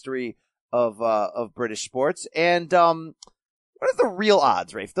your history of British sports? And what are the real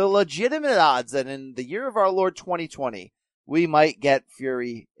odds, Rafe? The legitimate odds that in the year of our Lord 2020, we might get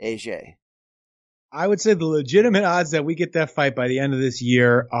Fury AJ? I would say the legitimate odds that we get that fight by the end of this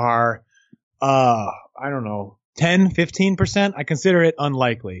year are, I don't know, 10, 15%. I consider it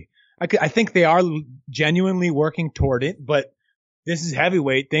unlikely. I think they are genuinely working toward it, but this is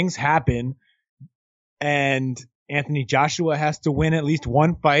heavyweight. Things happen. And Anthony Joshua has to win at least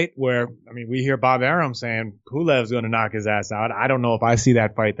one fight where, I mean, we hear Bob Arum saying Pulev's going to knock his ass out. I don't know if I see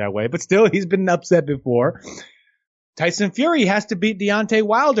that fight that way, but still, he's been upset before. Tyson Fury has to beat Deontay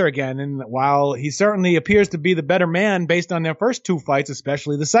Wilder again. And while he certainly appears to be the better man based on their first 2 fights,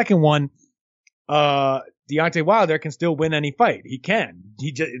 especially the second one, Deontay Wilder can still win any fight. He can.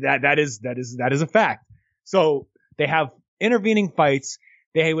 That is a fact. So they have intervening fights.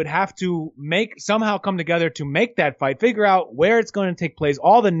 They would have to somehow come together to make that fight, figure out where it's going to take place,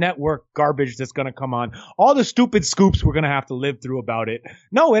 all the network garbage that's going to come on, all the stupid scoops we're going to have to live through about it.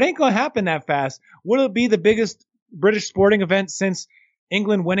 No, it ain't going to happen that fast. Will it be the biggest British sporting event since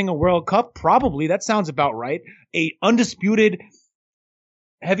England winning a World Cup? Probably. That sounds about right. A undisputed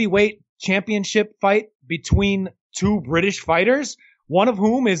heavyweight championship fight between 2 British fighters, one of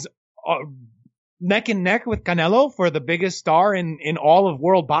whom is neck and neck with Canelo for the biggest star in all of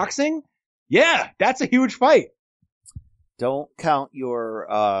world boxing. Yeah, that's a huge fight. Don't count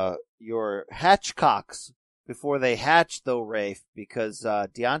your hatchcocks before they hatch, though, Rafe, because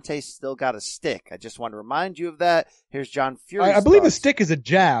Deontay's still got a stick. I just want to remind you of that. Here's John Fury. I believe a stick is a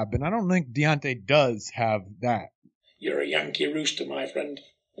jab, and I don't think Deontay does have that. You're a Yankee rooster, my friend.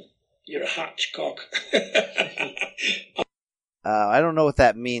 You're a hatchcock. I don't know what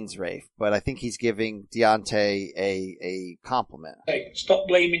that means, Rafe, but I think he's giving Deontay a compliment. Hey, stop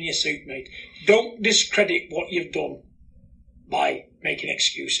blaming your suit, mate. Don't discredit what you've done by making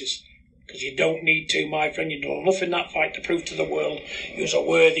excuses. Because you don't need to, my friend. You've done enough in that fight to prove to the world you was a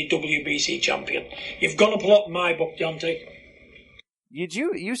worthy WBC champion. You've gone up a lot in my book, Deontay.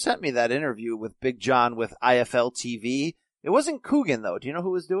 You sent me that interview with Big John with IFL TV. It wasn't Coogan, though. Do you know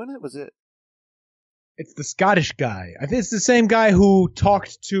who was doing it? Was it? It's the Scottish guy. I think it's the same guy who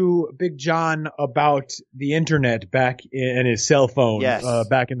talked to Big John about the internet back in his cell phone, yes.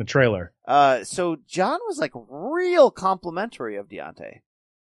 Back in the trailer. So John was like real complimentary of Deontay.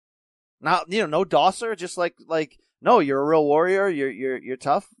 Not, no Dosser, just like, no, you're a real warrior. You're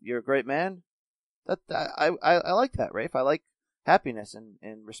tough. You're a great man. I like that, Rafe. I like happiness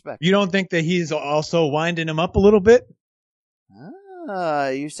and respect. You don't think that he's also winding him up a little bit?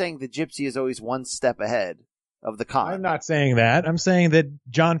 You're saying the gypsy is always one step ahead of the con. I'm not saying that. I'm saying that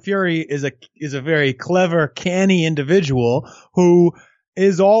John Fury is a very clever, canny individual who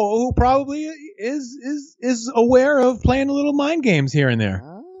probably is aware of playing a little mind games here and there.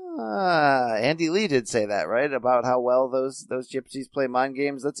 Andy Lee did say that, right? About how well those gypsies play mind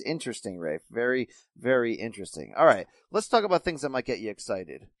games. That's interesting, Rafe. Very, very interesting. All right, let's talk about things that might get you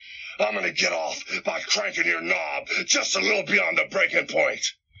excited. I'm going to get off by cranking your knob just a little beyond the breaking point.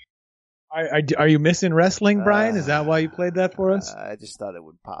 Are you missing wrestling, Brian? Is that why you played that for us? I just thought it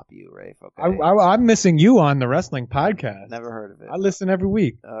would pop you, Rafe. Okay. I'm missing you on the wrestling podcast. Never heard of it. I listen every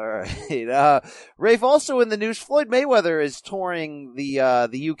week. All right. Rafe, also in the news, Floyd Mayweather is touring the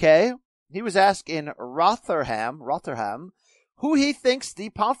UK. He was asked in Rotherham, who he thinks the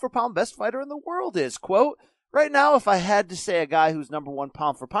pound-for-pound best fighter in the world is. Quote, right now, if I had to say a guy who's number one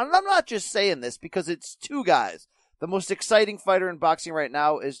pound-for-pound, and I'm not just saying this because it's two guys. The most exciting fighter in boxing right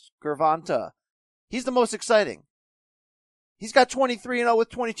now is Gervonta. He's the most exciting. He's got 23-0 with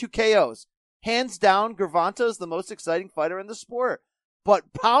 22 KOs. Hands down, Gervonta is the most exciting fighter in the sport.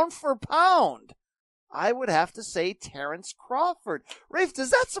 But pound for pound, I would have to say Terrence Crawford. Rafe,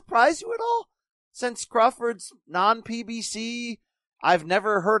 does that surprise you at all? Since Crawford's non-PBC, I've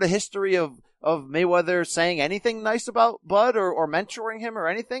never heard a history of Mayweather saying anything nice about Bud or mentoring him or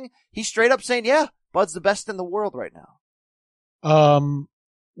anything. He's straight up saying, yeah, Bud's the best in the world right now.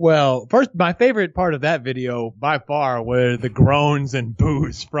 Well, first, my favorite part of that video by far were the groans and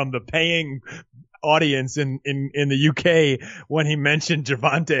boos from the paying audience in the UK when he mentioned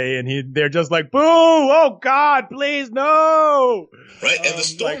Gervonta, and they're just like, boo! Oh God, please no! Right, and the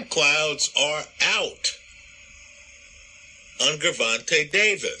storm clouds are out on Gervonta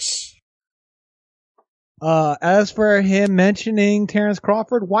Davis. As for him mentioning Terrence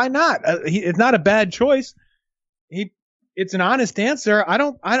Crawford, why not? It's not a bad choice. It's an honest answer. I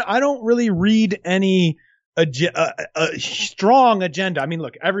don't really read any strong agenda. I mean,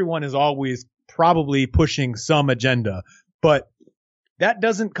 look, everyone is always probably pushing some agenda, but that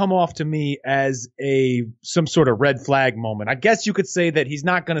doesn't come off to me as some sort of red flag moment. I guess you could say that he's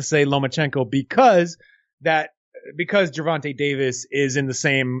not going to say Lomachenko because Gervonta Davis is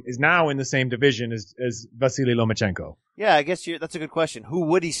now in the same division as Vasily Lomachenko. Yeah, I guess that's a good question. Who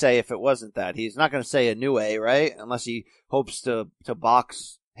would he say if it wasn't that? He's not going to say Inoue, right? Unless he hopes to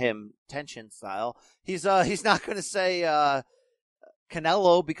box him tension style. He's not going to say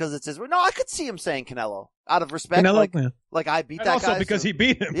Canelo because it's his. No, I could see him saying Canelo out of respect. Canelo, like I beat and that also guy. because he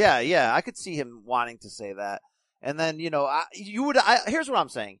beat him. Yeah, I could see him wanting to say that. And then here's what I'm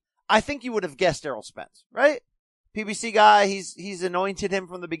saying. I think you would have guessed Errol Spence, right? PBC guy. He's anointed him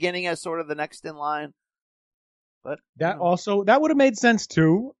from the beginning as sort of the next in line. But that would have made sense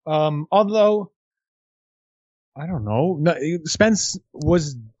too. Although I don't know, Spence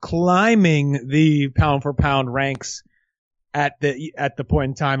was climbing the pound for pound ranks at the point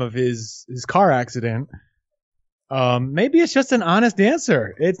in time of his car accident. Maybe it's just an honest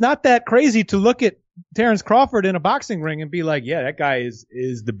answer. It's not that crazy to look at Terrence Crawford in a boxing ring and be like, yeah, that guy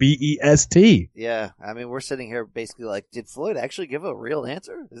is the BEST. Yeah, I mean, we're sitting here basically like, did Floyd actually give a real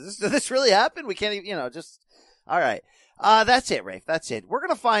answer? Did this really happen? We can't even, just. All right. That's it, Rafe. That's it. We're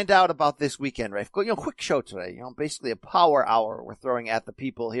going to find out about this weekend, Rafe. Quick show today. Basically a power hour we're throwing at the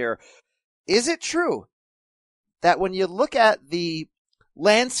people here. Is it true that when you look at the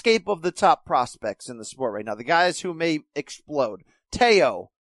landscape of the top prospects in the sport right now, the guys who may explode, Teo,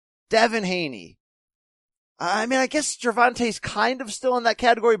 Devin Haney, I mean, I guess Gervonta's kind of still in that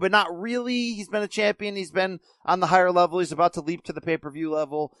category, but not really. He's been a champion. He's been on the higher level. He's about to leap to the pay-per-view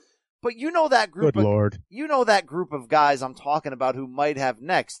level. But that group. Good Lord. That group of guys I'm talking about who might have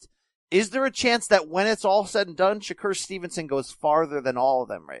next. Is there a chance that when it's all said and done, Shakur Stevenson goes farther than all of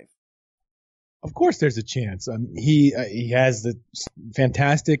them, Rafe? Of course there's a chance. He has the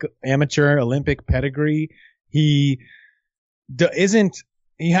fantastic amateur Olympic pedigree. He hasn't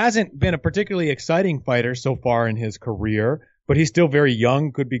been a particularly exciting fighter so far in his career, but he's still very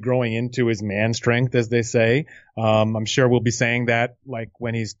young, could be growing into his man strength, as they say. I'm sure we'll be saying that like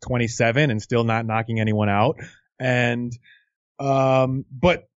when he's 27 and still not knocking anyone out. And,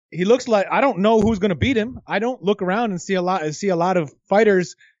 but he looks like, I don't know who's going to beat him. I don't look around and see a lot of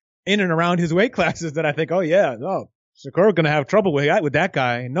fighters in and around his weight classes that I think, Shakur going to have trouble with that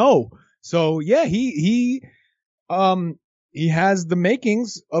guy. No. So yeah, he has the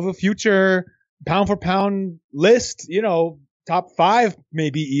makings of a future pound for pound list, top 5,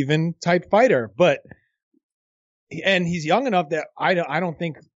 maybe even type fighter, and he's young enough that I don't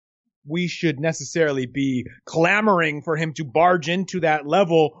think we should necessarily be clamoring for him to barge into that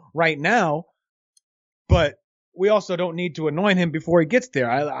level right now, but we also don't need to anoint him before he gets there.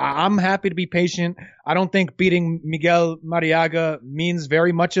 I'm happy to be patient. I don't think beating Miguel Mariaga means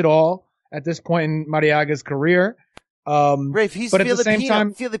very much at all at this point in Mariaga's career. Rafe, he's but at the same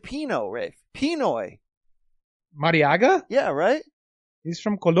time, Filipino, Rafe. Pinoy. Mariaga? Yeah, right? He's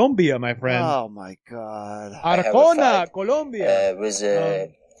from Colombia, my friend. Oh, my God. Arjona, Colombia. Was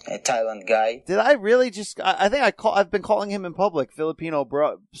a Thailand guy. Did I really I think I've been calling him in public Filipino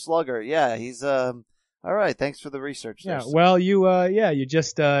slugger. Yeah, he's, all right. Thanks for the research. Yeah, well, you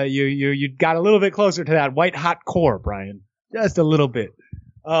just, you got a little bit closer to that white hot core, Brian. Just a little bit.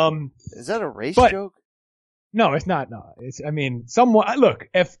 Is that a race joke? No, it's not. No, somewhat. Look,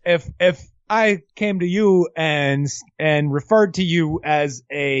 if I came to you and referred to you as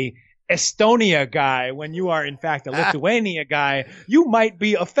a Estonia guy when you are in fact a Lithuania guy, you might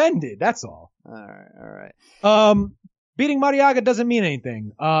be offended. That's all. All right. Beating Mariaga doesn't mean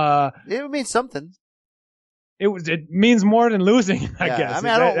anything. It would mean something. It means more than losing, I guess. I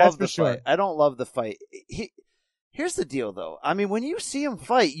mean, I don't love the fight. I don't love the fight. Here's the deal, though. I mean, when you see him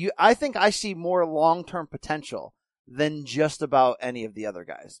fight, I think I see more long-term potential than just about any of the other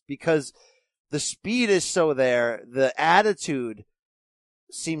guys, because the speed is so there, the attitude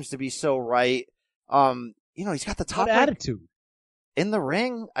seems to be so right. He's got the top attitude in the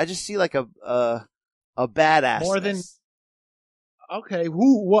ring. I just see like a badass. More than okay.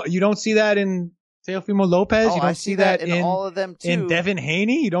 What? You don't see that in Teofimo Lopez? You don't see that in all of them too. In Devin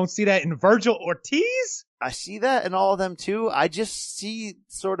Haney? You don't see that in Virgil Ortiz? I see that in all of them too. I just see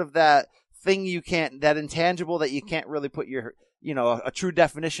sort of that thing that intangible that you can't really put a true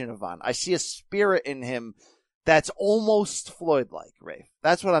definition of on. I see a spirit in him that's almost Floyd-like, Rafe.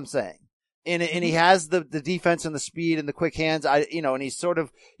 That's what I'm saying. And he has the defense and the speed and the quick hands. And he's sort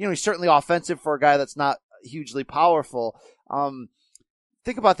of, he's certainly offensive for a guy that's not hugely powerful.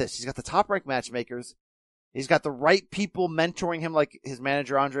 Think about this. He's got the top-ranked matchmakers. He's got the right people mentoring him, like his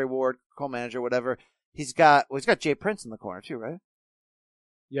manager, Andre Ward, co-manager, whatever. He's got Jay Prince in the corner too, right?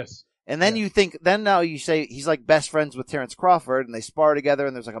 Yes. And then now you say he's like best friends with Terrence Crawford, and they spar together,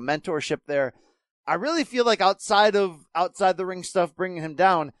 and there's like a mentorship there. I really feel like outside the ring stuff, bringing him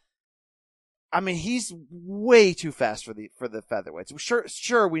down, I mean, he's way too fast for the featherweights.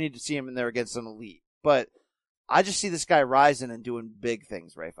 Sure, we need to see him in there against an elite, but I just see this guy rising and doing big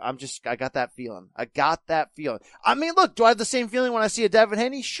things, Rafe. I got that feeling. I mean, look, do I have the same feeling when I see a Devin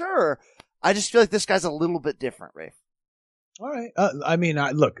Haney? Sure. I just feel like this guy's a little bit different, Rafe. All right.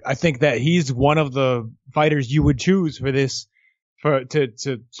 I think that he's one of the fighters you would choose for this,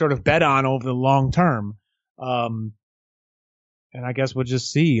 to sort of bet on over the long term. And I guess we'll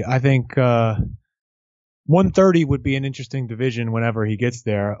just see. I think 130 would be an interesting division whenever he gets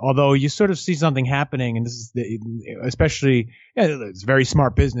there. Although you sort of see something happening, and this is it's very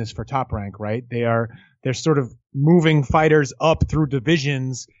smart business for Top Rank, right? They're sort of moving fighters up through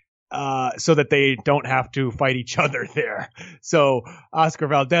divisions so that they don't have to fight each other there. So Oscar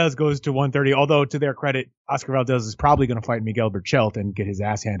Valdez goes to 130, although to their credit, Oscar Valdez is probably going to fight Miguel Berchelt and get his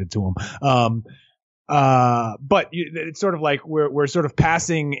ass handed to him. But it's sort of like we're sort of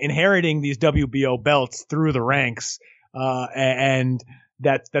inheriting these WBO belts through the ranks, and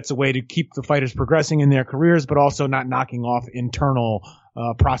that's a way to keep the fighters progressing in their careers, but also not knocking off internal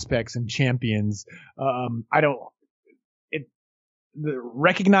prospects and champions.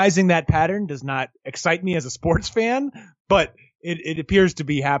 Recognizing that pattern does not excite me as a sports fan, but it appears to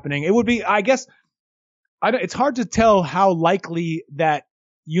be happening. It would be, I guess, it's hard to tell how likely that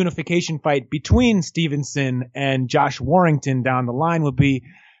unification fight between Stevenson and Josh Warrington down the line would be.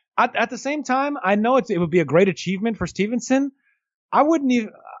 At the same time, I know it would be a great achievement for Stevenson. I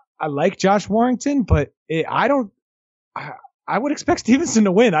like Josh Warrington, but I would expect Stevenson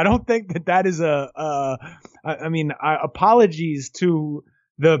to win. I don't think that is apologies to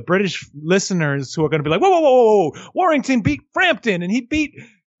the British listeners who are going to be like, whoa, Warrington beat Frampton and he beat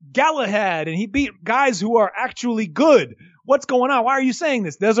Galahad and he beat guys who are actually good. What's going on? Why are you saying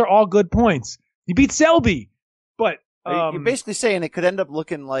this? Those are all good points. He beat Selby, but you're basically saying it could end up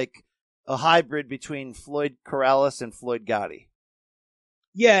looking like a hybrid between Floyd Corrales and Floyd Gotti.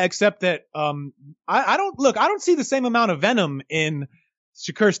 Yeah, except that I don't see the same amount of venom in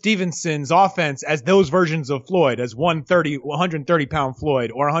Shakur Stevenson's offense as those versions of Floyd, as 130-pound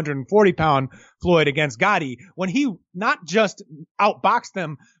Floyd or 140-pound Floyd against Gotti, when he not just outboxed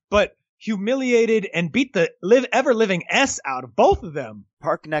them, but humiliated and beat the ever-living S out of both of them.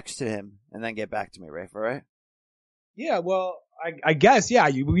 Park next to him and then get back to me, Rafe, all right? Yeah, well, I guess, yeah,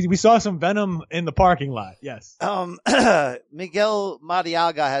 we saw some venom in the parking lot, yes. Miguel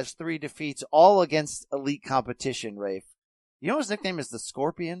Mariaga has 3 defeats, all against elite competition, Rafe. You know his nickname is the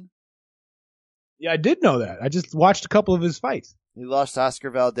Scorpion? Yeah, I did know that. I just watched a couple of his fights. He lost to Oscar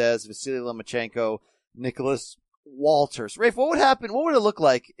Valdez, Vasily Lomachenko, Nicholas Walters. Rafe, what would happen? What would it look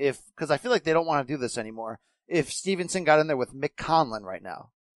like because I feel like they don't want to do this anymore, if Stevenson got in there with Mick Conlon right now?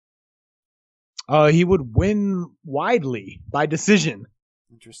 He would win widely by decision.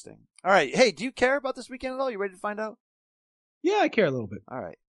 Interesting. All right. Hey, do you care about this weekend at all? You ready to find out? Yeah, I care a little bit. All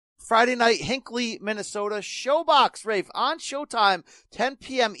right. Friday night, Hinckley, Minnesota. Showbox, Rafe, on Showtime, 10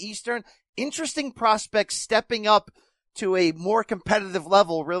 p.m. Eastern. Interesting prospects stepping up to a more competitive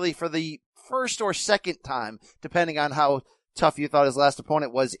level, really, for the first or second time, depending on how tough you thought his last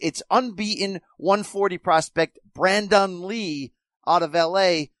opponent was. It's unbeaten 140 prospect Brandon Lee out of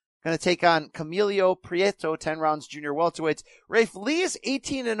L.A., going to take on Camilo Prieto, 10 rounds junior welterweights. Rafe, Lee is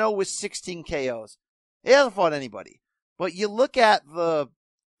 18-0 with 16 KOs. He hasn't fought anybody. But you look at the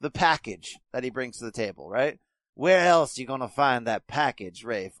package that he brings to the table, right? Where else are you going to find that package,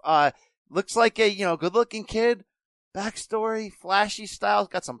 Rafe? Looks like a, good-looking kid. Backstory, flashy style,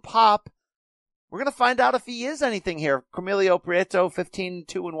 got some pop. We're going to find out if he is anything here. Camilo Prieto,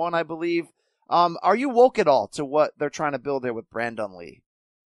 15-2-1, I believe. Are you woke at all to what they're trying to build here with Brandon Lee?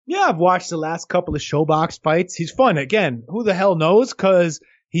 Yeah, I've watched the last couple of Showbox fights. He's fun. Again, who the hell knows? Because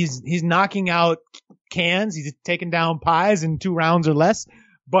he's knocking out cans. He's taking down pies in 2 rounds or less.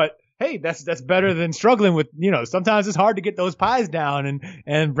 But hey, that's better than struggling with, sometimes it's hard to get those pies down,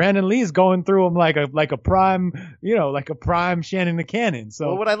 and Brandon Lee is going through them like a prime Shannon the Cannon.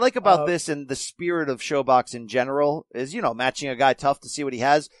 So what I like about this and the spirit of Showbox in general is, matching a guy tough to see what he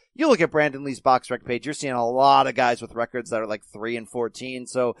has. You look at Brandon Lee's box rec page, you're seeing a lot of guys with records that are like 3-14.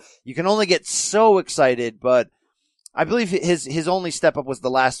 So you can only get so excited, but I believe his only step up was the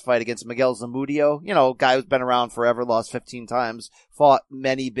last fight against Miguel Zamudio. Guy who's been around forever, lost 15 times, fought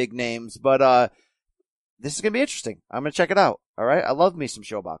many big names. But this is going to be interesting. I'm going to check it out. All right. I love me some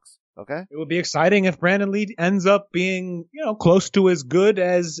Showbox. Okay. It would be exciting if Brandon Lee ends up being, close to as good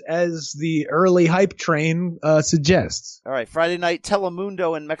as the early hype train suggests. All right. Friday night,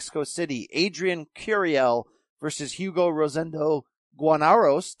 Telemundo in Mexico City. Adrian Curiel versus Hugo Rosendo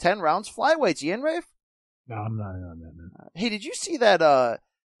Guanaros. 10 rounds flyweights. You in, Rafe? No, I'm not on that, man. Hey, did you see that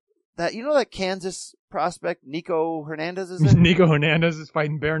that Kansas prospect Nico Hernandez is in? Nico Hernandez is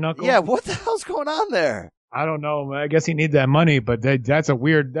fighting bare knuckle? Yeah, what the hell's going on there? I don't know. I guess he needs that money, but because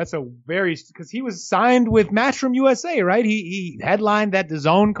he was signed with Matchroom USA, right? He headlined that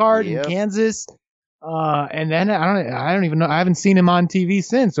DAZN card in Kansas. And then I don't even know. I haven't seen him on TV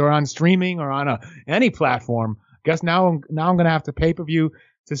since, or on streaming, or on any platform. Guess now I'm going to have to pay-per-view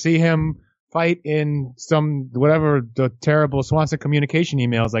to see him fight in whatever the terrible Swanson communication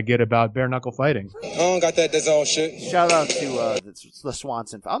emails I get about bare knuckle fighting. I don't got that DAZN shit. Shout out to the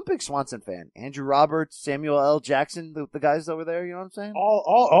Swanson. I'm a big Swanson fan. Andrew Roberts, Samuel L. Jackson, the guys over there. You know what I'm saying?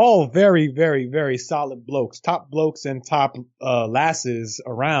 All very, very, very solid blokes, top blokes and top lasses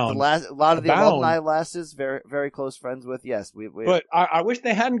around. A lot of the alumni lasses, very, very close friends with. Yes, we. But I wish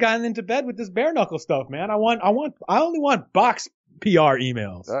they hadn't gotten into bed with this bare knuckle stuff, man. I only want box PR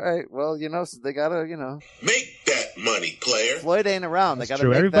emails. All right. Well, so they gotta, make that money, player. Floyd ain't around. That's they gotta true.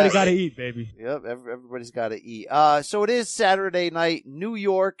 make Everybody that. gotta eat, baby. Yep. Everybody's gotta eat. So it is Saturday night, New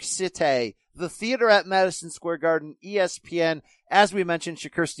York City, the theater at Madison Square Garden, ESPN. As we mentioned,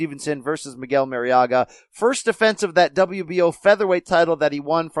 Shakur Stevenson versus Miguel Mariaga. First defense of that WBO featherweight title that he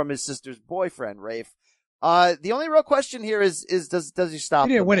won from his sister's boyfriend, Rafe. The only real question here is does he stop?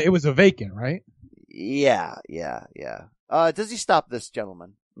 He didn't win it. It was a vacant, right? Yeah. Does he stop this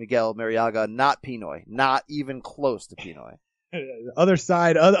gentleman, Miguel Mariaga, not Pinoy, not even close to Pinoy? Other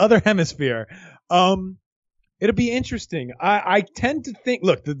side, other hemisphere. It'll be interesting. I tend to think,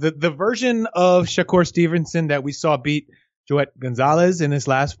 look, the version of Shakur Stevenson that we saw beat Joet Gonzalez in his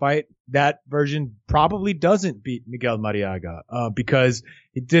last fight, that version probably doesn't beat Miguel Mariaga, because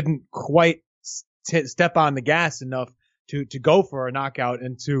he didn't quite step on the gas enough to go for a knockout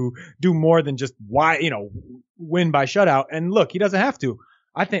and to do more than just win by shutout. And look, he doesn't have to.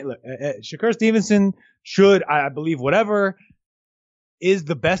 I think, Shakur Stevenson should, I believe, whatever is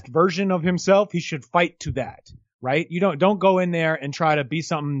the best version of himself, he should fight to that, right? You don't go in there and try to be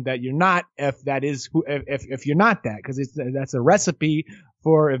something that you're not, if you're not that, because that's a recipe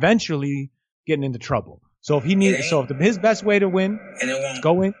for eventually getting into trouble. So if his best way to win,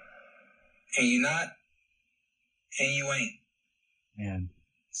 go in. And you're not, and you ain't. Man.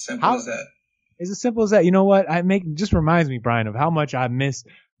 Simple as that. It's as simple as that. You know what? Just reminds me, Brian, of how much I miss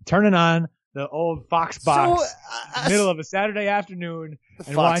turning on the old Fox box middle of a Saturday afternoon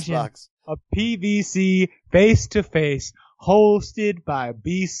and watching a PBC face-to-face hosted by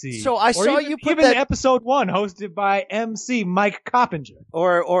BC. So I saw you put even episode 1 hosted by MC Mike Coppinger.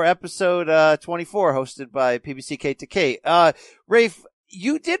 Or episode 24 hosted by PBC Kate to Kate. Rafe,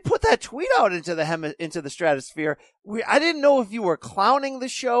 you did put that tweet out into the stratosphere. I didn't know if you were clowning the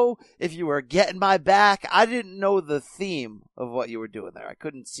show, if you were getting my back. I didn't know the theme of what you were doing there. I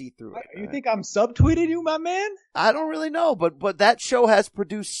couldn't see through it. You think I'm subtweeting you, my man? I don't really know, but that show has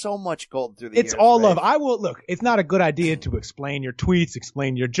produced so much gold through the years. It's all Rafe. love. I will look. It's not a good idea to explain your tweets,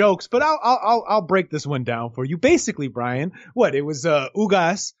 explain your jokes, but I'll break this one down for you. Basically, Brian, it was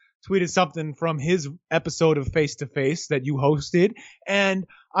Ugas tweeted something from his episode of Face to Face that you hosted. And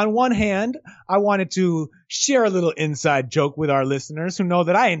on one hand, I wanted to share a little inside joke with our listeners who know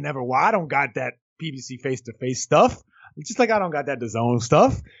that I don't got that PBC Face to Face stuff. It's just like I don't got that DAZN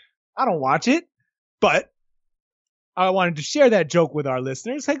stuff. I don't watch it, but I wanted to share that joke with our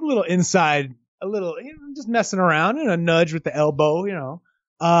listeners. Like a little inside, a little, just messing around and a nudge with the elbow,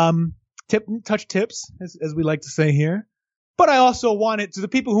 touch tips, as we like to say here. But I also wanted, to the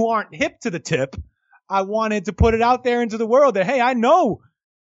people who aren't hip to the tip, I wanted to put it out there into the world that, hey, I know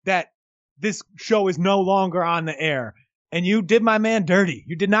that this show is no longer on the air. And you did my man dirty.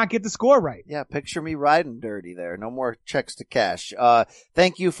 You did not get the score right. Yeah, picture me riding dirty there. No more checks to cash.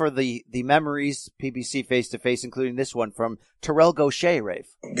 Thank you for the memories, PBC face-to-face, including this one from Terrell Gaucher,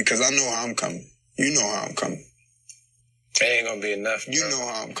 Rafe. Because I know how I'm coming. You know how I'm coming. It ain't gonna be enough, bro. You know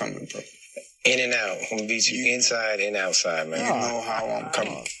how I'm coming, bro. In and out. I'm gonna beat you inside and outside, man. You know how I'm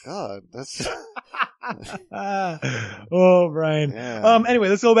coming. Oh, God. That's... Brian. Yeah. Anyway,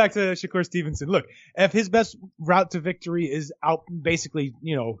 let's go back to Shakur Stevenson. Look, if his best route to victory is out, basically,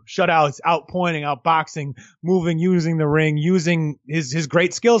 shutouts, outpointing, outboxing, moving, using the ring, using his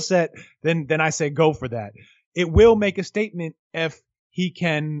great skill set, then I say go for that. It will make a statement if he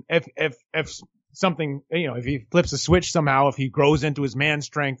can, if something, if he flips a switch somehow, if he grows into his man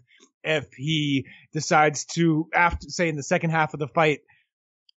strength, if he decides to, after, say, in the second half of the fight,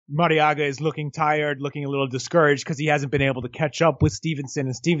 Mariaga is looking tired, looking a little discouraged because he hasn't been able to catch up with Stevenson,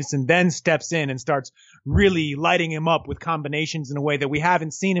 and Stevenson then steps in and starts really lighting him up with combinations in a way that we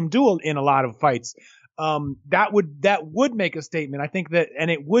haven't seen him do in a lot of fights. That would make a statement. I think that, and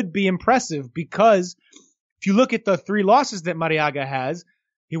it would be impressive because if you look at the 3 losses that Mariaga has,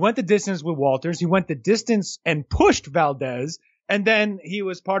 he went the distance with Walters, he went the distance and pushed Valdez, and then he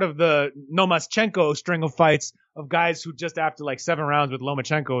was part of the Lomachenko string of fights of guys who just after like 7 rounds with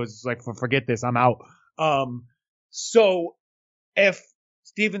Lomachenko is like, forget this, I'm out. So if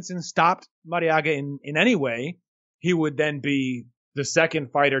Stevenson stopped Mariaga in any way, he would then be the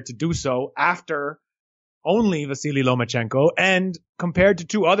second fighter to do so after only Vasily Lomachenko, and compared to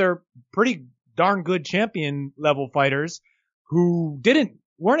 2 other pretty darn good champion level fighters who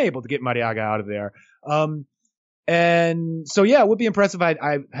weren't able to get Mariaga out of there. And so, yeah, it would be impressive.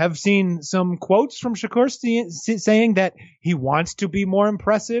 I have seen some quotes from Shakur saying that he wants to be more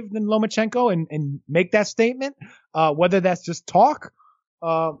impressive than Lomachenko and make that statement. Whether that's just talk,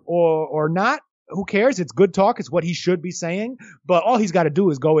 or not, who cares? It's good talk. It's what he should be saying. But all he's got to do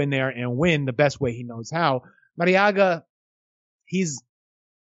is go in there and win the best way he knows how. Mariaga, he's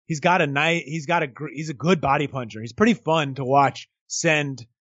a good body puncher. He's pretty fun to watch send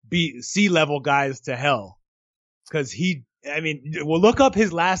C-level guys to hell. Cause we'll look up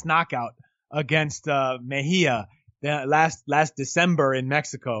his last knockout against, Mejia, last December in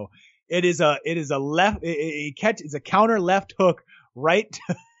Mexico. It's a counter left hook right,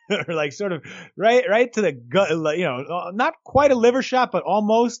 like sort of right to the gut, not quite a liver shot, but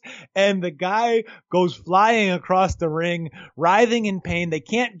almost. And the guy goes flying across the ring, writhing in pain. They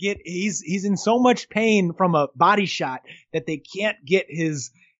can't get, he's in so much pain from a body shot that they can't get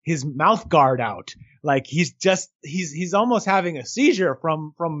his mouth guard out. Like he's almost having a seizure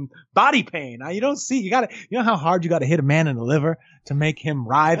from body pain. Now, you know how hard you gotta hit a man in the liver to make him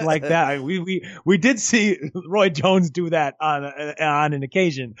writhe like that? We did see Roy Jones do that on an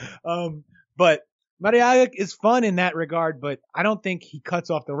occasion. But Mariaga is fun in that regard, but I don't think he cuts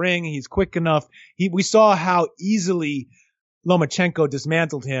off the ring. He's quick enough. We saw how easily Lomachenko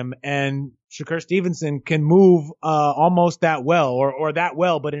dismantled him, and Shakur Stevenson can move almost that well, or that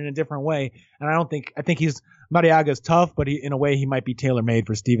well, but in a different way. And I think Mariaga's tough, but in a way he might be tailor-made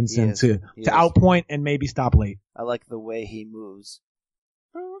for Stevenson to outpoint and maybe stop late. I like the way he moves.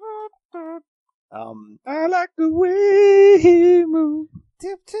 I like the way he moves.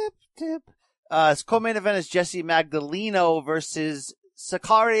 Tip, tip, tip. His co-main event is Jesse Magdaleno versus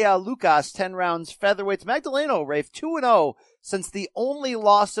Zakaria Lucas, 10 rounds featherweights. Magdaleno, Rafe, 2-0 since the only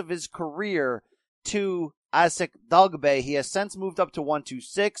loss of his career to Asik Dagbe. He has since moved up to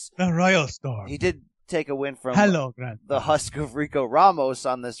 126. The Royal Storm. He did take a win from the Husk of Rico Ramos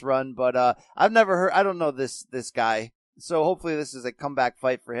on this run, but I don't know this guy. So hopefully this is a comeback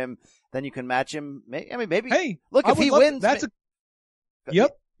fight for him. Then you can match him. Maybe. Hey, look, if he wins.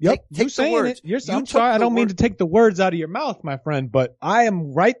 Yep. Take you saying it. I'm sorry. I don't mean to take the words out of your mouth, my friend, but I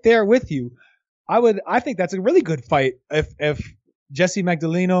am right there with you. I think that's a really good fight if Jesse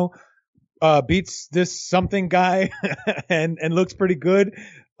Magdaleno beats this something guy and looks pretty good.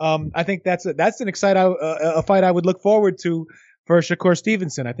 I think that's an exciting a fight I would look forward to for Shakur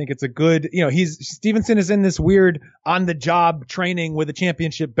Stevenson. I think it's a good, Stevenson is in this weird on the job training with a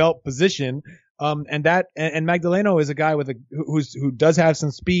championship belt position. And Magdaleno is a guy who does have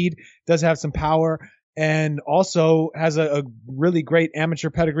some speed, does have some power, and also has a really great amateur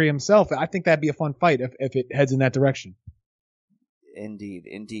pedigree himself. I think that'd be a fun fight if it heads in that direction.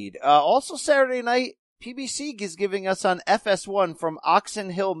 Indeed. Also Saturday night, PBC is giving us on FS1 from Oxon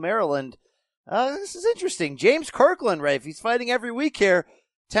Hill, Maryland. This is interesting. James Kirkland, Rafe, he's fighting every week here.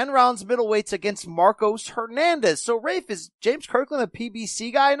 10 rounds middleweights against Marcos Hernandez. So, Rafe, is James Kirkland a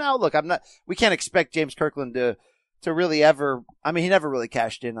PBC guy now? Look, we can't expect James Kirkland to really ever, he never really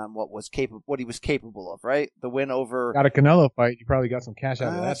cashed in on what he was capable of, right? The win over. Got a Canelo fight. You probably got some cash out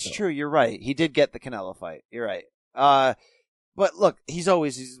of that. That's true. You're right. He did get the Canelo fight. You're right. But look, he's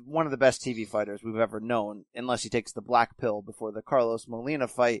one of the best TV fighters we've ever known, unless he takes the black pill before the Carlos Molina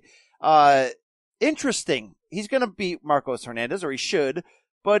fight. Interesting. He's going to beat Marcos Hernandez, or he should.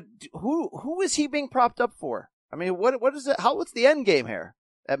 But who is he being propped up for? What is it? What's the end game here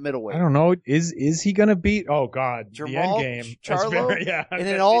at middleweight? I don't know. Is he going to beat? Oh God, Jamal, the end game. Charlo, in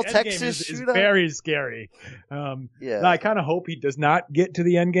an all Texas shootout. Is very scary. Yeah. I kind of hope he does not get to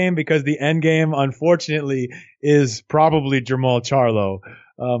the end game, because the end game, unfortunately, is probably Jamal Charlo.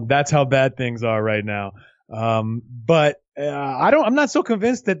 That's how bad things are right now. But I'm not so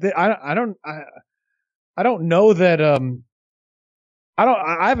convinced that I don't know that.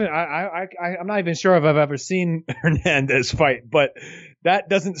 I'm not even sure if I've ever seen Hernandez fight, but that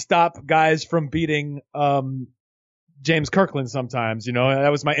doesn't stop guys from beating James Kirkland sometimes. That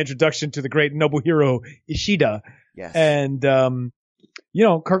was my introduction to the great Nobuhiro Ishida. Yes. And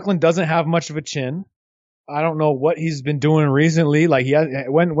Kirkland doesn't have much of a chin. I don't know what he's been doing recently. Like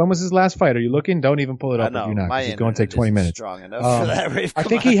when was his last fight? Are you looking? Don't even pull it up if you're not. It's going to take 20 minutes. Strong enough for that, Rafe.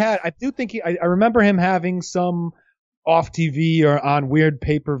 I remember him having some off TV or on weird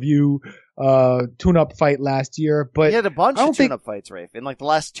pay-per-view tune-up fight last year, but he had a bunch of tune-up fights, Rafe. In like the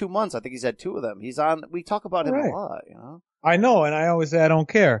last 2 months, I think he's had 2 of them. We talk about him a lot, I know, and I always say I don't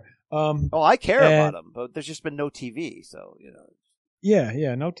care. I care about him, but there's just been no TV, so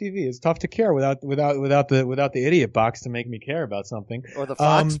Yeah, no TV. It's tough to care without the idiot box to make me care about something. Or the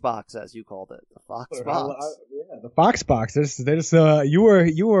Fox box, as you called it, the Fox box. The Fox box.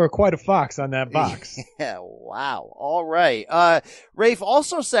 You were quite a fox on that box. Yeah, wow. All right. Rafe,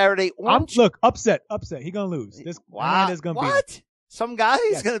 also Saturday. Upset. He gonna lose. This Hernandez gonna beat him. Some guy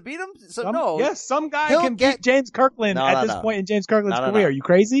is gonna beat him? Some guy can beat James Kirkland at this point in James Kirkland's career. Are you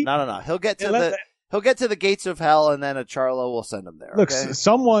crazy? No. He'll get to the gates of hell, and then a Charlo will send him there. Look, okay?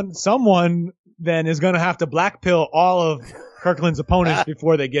 someone then is going to have to blackpill all of Kirkland's opponents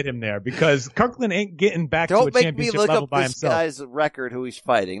before they get him there, because Kirkland ain't getting back to a championship level by himself. Don't make me look up this guy's record, who he's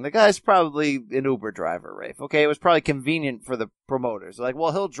fighting. The guy's probably an Uber driver, Rafe. Okay, it was probably convenient for the promoters. Like,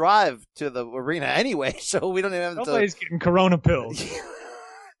 well, he'll drive to the arena anyway, so we don't even have Nobody's getting Corona pills.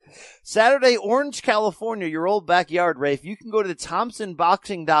 Saturday, Orange, California, your old backyard, Rafe. You can go to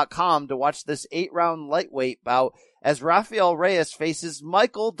ThompsonBoxing.com to watch this 8-round lightweight bout as Rafael Reyes faces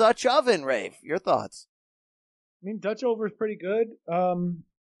Michael Dutch Oven, Rafe. Your thoughts? Dutch Over is pretty good.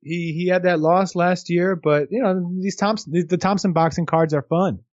 He had that loss last year, but the Thompson boxing cards are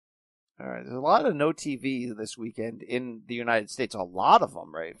fun. All right, there's a lot of no TV this weekend in the United States. A lot of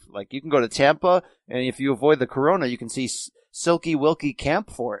them, Rafe. Like, you can go to Tampa, and if you avoid the Corona, you can see Silky Wilkie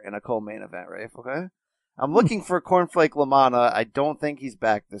Campfort in a co-main event, Rafe, okay? I'm looking for Cornflake LaManna. I don't think he's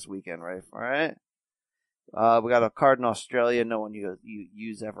back this weekend, Rafe, all right? We got a card in Australia no one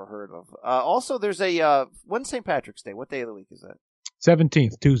you's ever heard of. Also, there's when's St. Patrick's Day? What day of the week is that?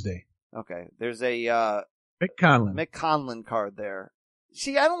 17th, Tuesday. Okay, there's a Mick Conlon. Mick Conlon card there.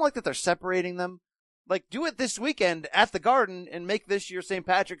 See, I don't like that they're separating them. Like, do it this weekend at the Garden and make this your St.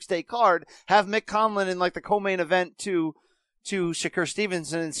 Patrick's Day card. Have Mick Conlon in like the co-main event to Shakur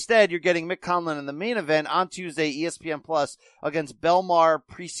Stevenson. Instead, you're getting Mick Conlon in the main event on Tuesday, ESPN Plus, against Belmar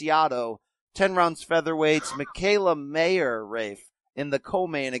Preciado. 10 rounds featherweights. Michaela Mayer, Rafe, in the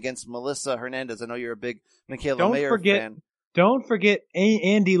co-main against Melissa Hernandez. I know you're a big Michaela Mayer fan. Don't forget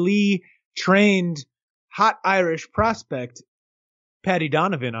Andy Lee trained hot Irish prospect Patty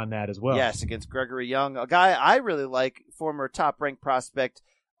Donovan on that as well. Yes, against Gregory Young, a guy I really like, former top-ranked prospect.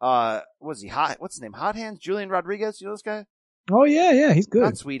 What's his name? Hot Hands? Julian Rodriguez? You know this guy? Oh, yeah, he's good.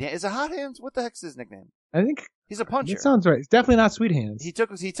 Not Sweet Hands. Is it Hot Hands? What the heck's his nickname? I think he's a puncher. That sounds right. It's definitely not Sweet Hands. He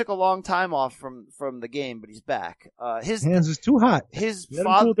took a long time off from the game, but he's back. His hands is too hot. His Let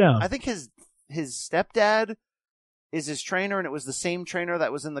father, him cool down. I think his stepdad is his trainer, and it was the same trainer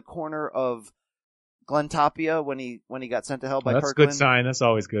that was in the corner of Glenn Tapia when he got sent to hell by That's Kirkland. a good sign. That's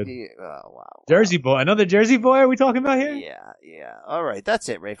always good. Wow. Jersey boy. Another Jersey boy are we talking about here? Yeah. All right. That's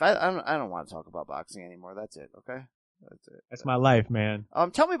it, Rafe. I don't want to talk about boxing anymore. That's it. Okay. That's it. That's my life, man.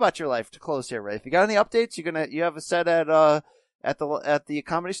 Tell me about your life to close here, Rafe. You got any updates? You have a set at the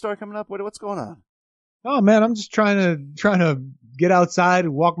Comedy Store coming up? What's going on? Oh man, I'm just trying to get outside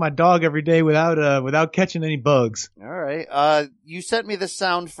and walk my dog every day without catching any bugs. All right. You sent me the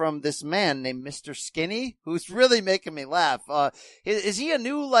sound from this man named Mr. Skinny, who's really making me laugh. Is he a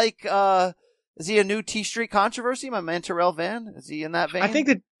new T Street Controversy? My man Terrell Van? Is he in that vein? I think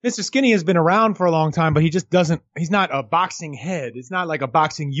that Mr. Skinny has been around for a long time, but he's not a boxing head. It's not like a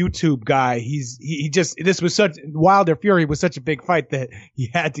boxing YouTube guy. This was Wilder Fury was such a big fight that he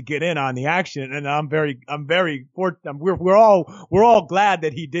had to get in on the action. And we're all glad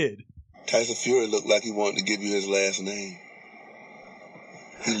that he did. Tyson Fury looked like he wanted to give you his last name.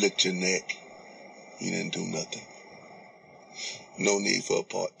 He licked your neck. He didn't do nothing. No need for a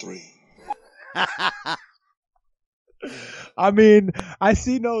part 3. I mean, I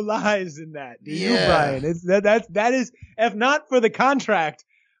see no lies in that. Do you, Brian? That is, if not for the contract,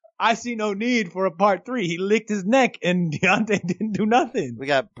 I see no need for a part 3. He licked his neck and Deontay didn't do nothing. We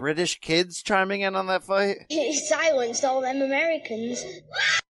got British kids chiming in on that fight. He silenced all them Americans.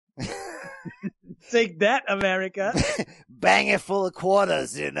 Take that, America. Bang it full of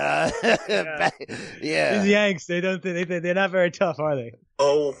quarters and yeah. These Yanks, they're not very tough, are they?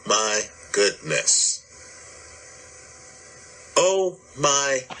 Oh my goodness. Oh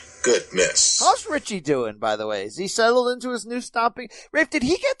my goodness. How's Richie doing, by the way? Is he settled into his new stomping? Rafe, did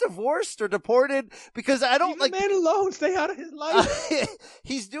he get divorced or deported? Because I don't Leave the man alone. Stay out of his life.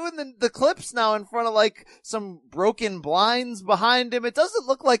 He's doing the clips now in front of like some broken blinds behind him. It doesn't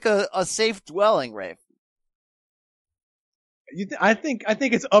look like a safe dwelling, Rafe. I think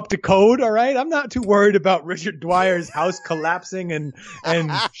it's up to code, all right? I'm not too worried about Richard Dwyer's house collapsing and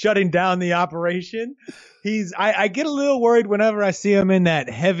shutting down the operation. I get a little worried whenever I see him in that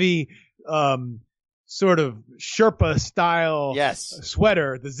heavy sort of Sherpa style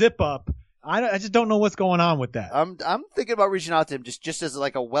sweater, the zip up. I just don't know what's going on with that. I'm thinking about reaching out to him just as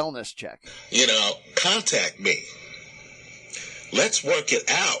like a wellness check. Contact me. Let's work it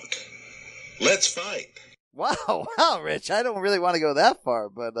out. Let's fight. Wow, Rich. I don't really want to go that far,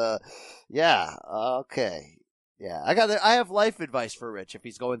 but yeah, okay. Yeah, I have life advice for Rich if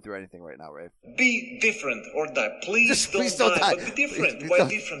he's going through anything right now, Rafe. Be different or die. Please don't die. But be different. Why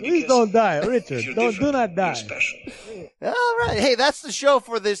different? Please don't die, Richard. Do not die. You're special. All right. Hey, that's the show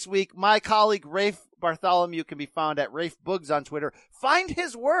for this week. My colleague Rafe Bartholomew can be found at Rafe Boogs on Twitter. Find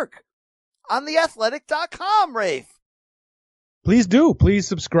his work on theathletic.com, Rafe. Please do. Please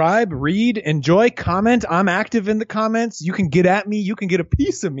subscribe, read, enjoy, comment. I'm active in the comments. You can get at me. You can get a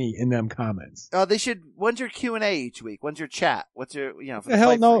piece of me in them comments. When's your Q&A each week? When's your chat? What's your, for the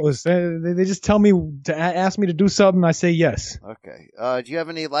hell knows? They just tell me to ask me to do something. I say yes. Okay. Do you have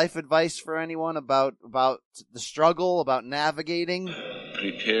any life advice for anyone about the struggle, about navigating?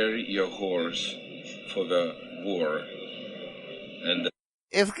 Prepare your horse for the war. And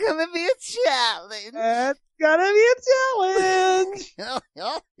it's gonna be a challenge. It's gonna be a challenge.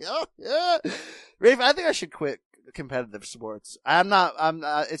 Rafe, I think I should quit competitive sports. I'm not,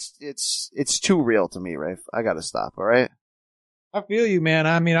 it's too real to me, Rafe. I gotta stop, alright? I feel you, man.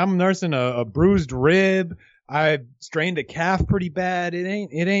 I mean, I'm nursing a bruised rib. I strained a calf pretty bad. It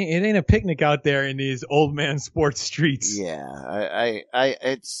ain't a picnic out there in these old man sports streets. Yeah,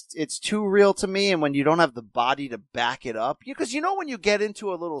 it's too real to me. And when you don't have the body to back it up, because when you get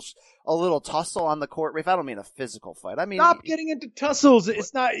into a little tussle on the court, Rafe, I don't mean a physical fight. I mean, stop getting into tussles.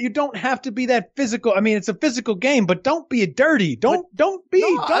 It's not. You don't have to be that physical. I mean, it's a physical game, but don't be dirty. Don't be.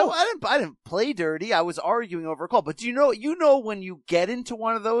 I didn't play dirty. I was arguing over a call. But do you know when you get into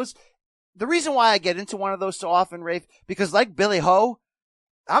one of those. The reason why I get into one of those so often, Rafe, because like Billy Ho,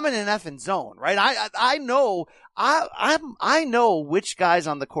 I'm in an effing zone, right? I know which guys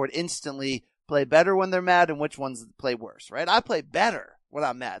on the court instantly play better when they're mad and which ones play worse, right? I play better when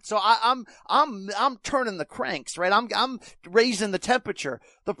I'm mad. So I'm turning the cranks, right? I'm raising the temperature.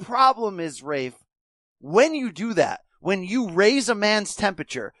 The problem is, Rafe, when you do that, when you raise a man's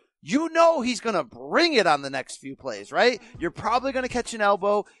temperature, he's going to bring it on the next few plays, right? You're probably going to catch an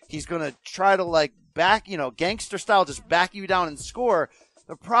elbow. He's going to try to back, gangster style, just back you down and score.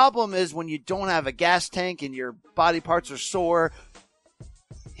 The problem is when you don't have a gas tank and your body parts are sore,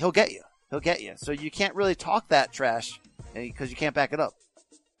 he'll get you. So you can't really talk that trash because you can't back it up.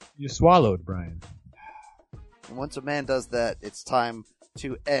 You swallowed, Brian. And once a man does that, it's time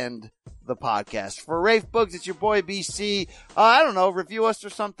to end the podcast. For Rafe Boogs, it's your boy BC. I don't know, review us or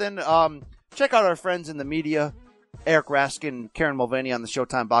something. Check out our friends in the media, Eric Raskin, Karen Mulvaney on the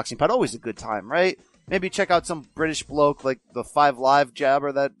Showtime Boxing Pod. Always a good time, right? Maybe check out some British bloke like the 5 Live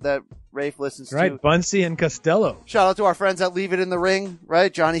jabber that Rafe listens to. Right, Bunsey and Costello. Shout out to our friends that Leave It in the Ring,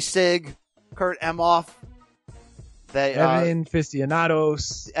 right? Johnny Sig, Kurt Emhoff. Evan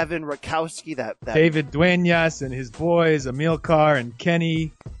Fistianados, Evan Rakowski, that David Duenas and his boys, Amilcar and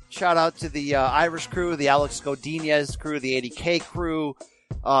Kenny. Shout out to the Irish crew, the Alex Godinez crew, the 80K crew.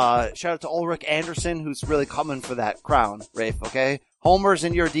 Shout out to Ulrich Anderson, who's really coming for that crown, Rafe, okay? Homer's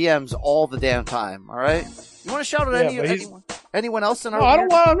in your DMs all the damn time, all right? You want to shout out anyone else in our I don't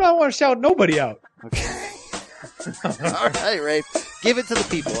want to shout nobody out. Okay. All right, Rafe. Give it to the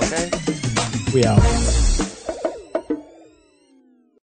people, okay? We out.